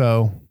right.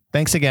 So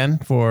thanks again,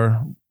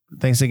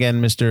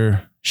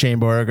 Mr. Shane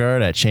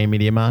Beauregard at Shane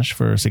Media Mosh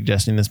for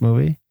suggesting this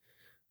movie.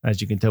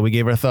 As you can tell, we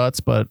gave our thoughts,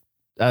 but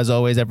as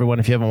always, everyone,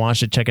 if you haven't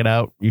watched it, check it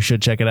out. You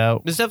should check it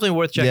out. It's definitely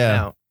worth checking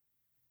out.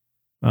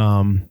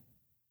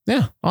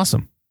 Yeah,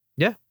 awesome.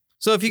 Yeah.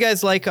 So if you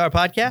guys like our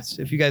podcast,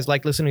 if you guys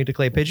like listening to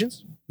Clay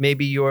Pigeons,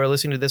 maybe you're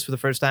listening to this for the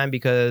first time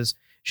because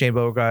Shane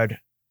Beauregard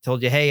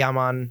told you, hey, I'm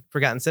on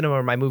Forgotten Cinema,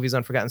 or my movie's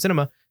on Forgotten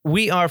Cinema.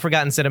 We are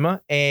Forgotten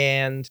Cinema,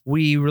 and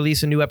we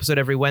release a new episode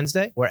every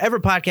Wednesday, wherever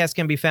podcasts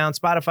can be found: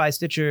 Spotify,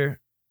 Stitcher,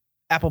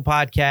 Apple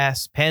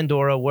Podcasts,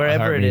 Pandora,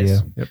 wherever it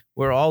is. Yep.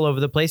 We're all over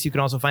the place. You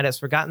can also find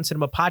us at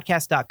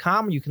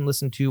ForgottenCinemaPodcast.com. You can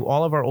listen to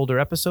all of our older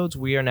episodes.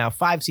 We are now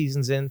 5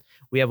 seasons in.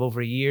 We have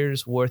over a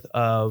year's worth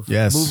of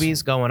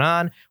movies going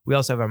on. We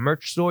also have a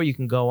merch store. You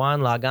can go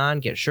on, log on,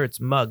 get shirts,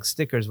 mugs,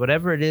 stickers,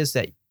 whatever it is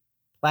that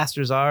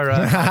plasters our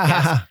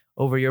podcast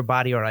over your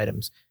body or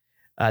items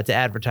to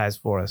advertise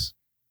for us.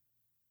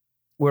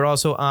 We're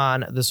also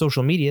on the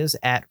social medias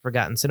at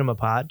Forgotten Cinema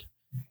Pod.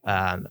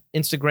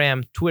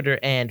 Instagram, Twitter,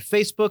 and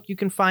Facebook. You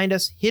can find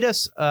us. Hit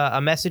us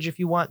a message if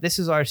you want. This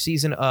is our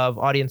season of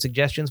audience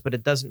suggestions, but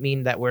it doesn't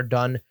mean that we're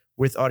done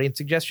with audience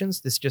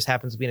suggestions. This just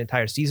happens to be an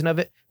entire season of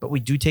it, but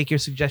we do take your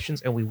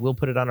suggestions and we will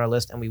put it on our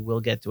list and we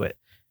will get to it.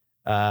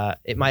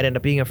 It might end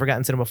up being a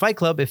Forgotten Cinema Fight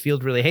Club if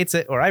Field really hates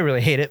it or I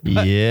really hate it, but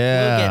we'll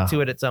get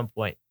to it at some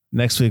point.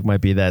 Next week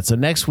might be that. So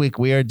next week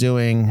we are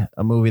doing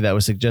a movie that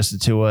was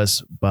suggested to us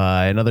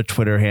by another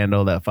Twitter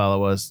handle that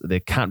follow us, the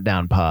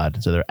Countdown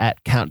Pod. So they're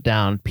at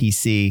Countdown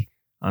PC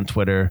on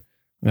Twitter.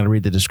 I'm going to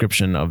read the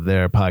description of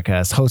their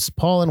podcast. Hosts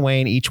Paul and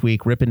Wayne each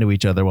week rip into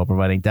each other while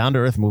providing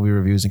down-to-earth movie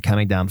reviews and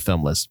counting down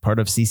film lists. Part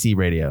of CC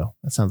Radio.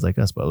 That sounds like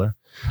us, Butler.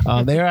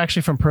 They are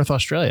actually from Perth,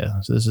 Australia.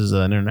 So this is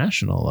an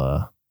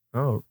international.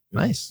 Oh,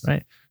 nice.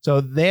 Right.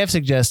 So they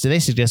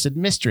suggested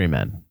Mystery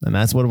Men. And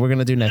that's what we're going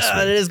to do next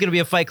week. It is going to be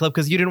a fight club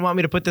because you didn't want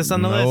me to put this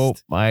on the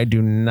list. I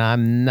do not.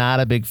 I'm not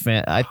a big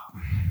fan.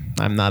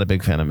 I'm not a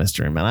big fan of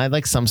Mystery Men. I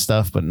like some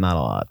stuff, but not a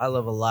lot. I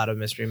love a lot of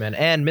Mystery Men.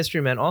 And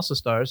Mystery Men also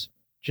stars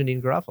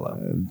Janine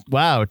Garofalo.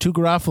 Wow. 2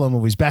 Garofalo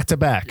movies back to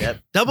back. Yep.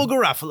 Double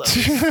Garofalo.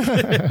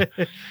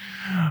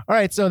 All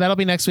right. So that'll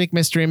be next week,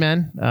 Mystery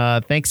Men.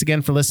 Thanks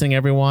again for listening,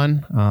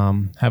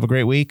 everyone. Have a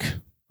great week.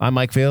 I'm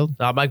Mike Field.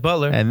 I'm Mike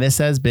Butler. And this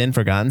has been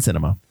Forgotten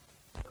Cinema.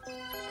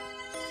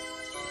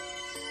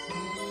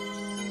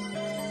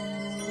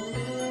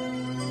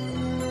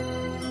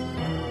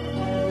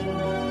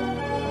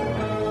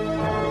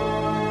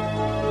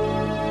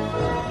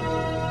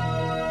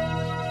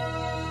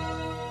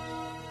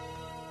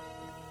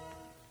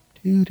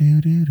 You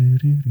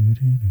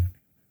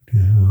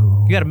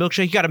got a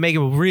milkshake? You got to make it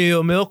with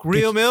real milk.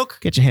 Milk?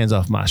 Get your hands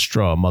off my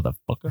straw,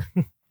 motherfucker.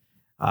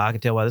 I can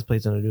tell why this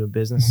place isn't doing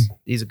business.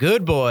 He's a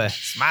good boy.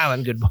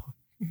 Smiling good boy.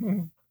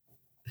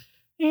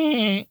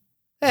 Hey.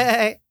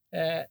 I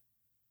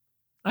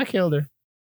killed her.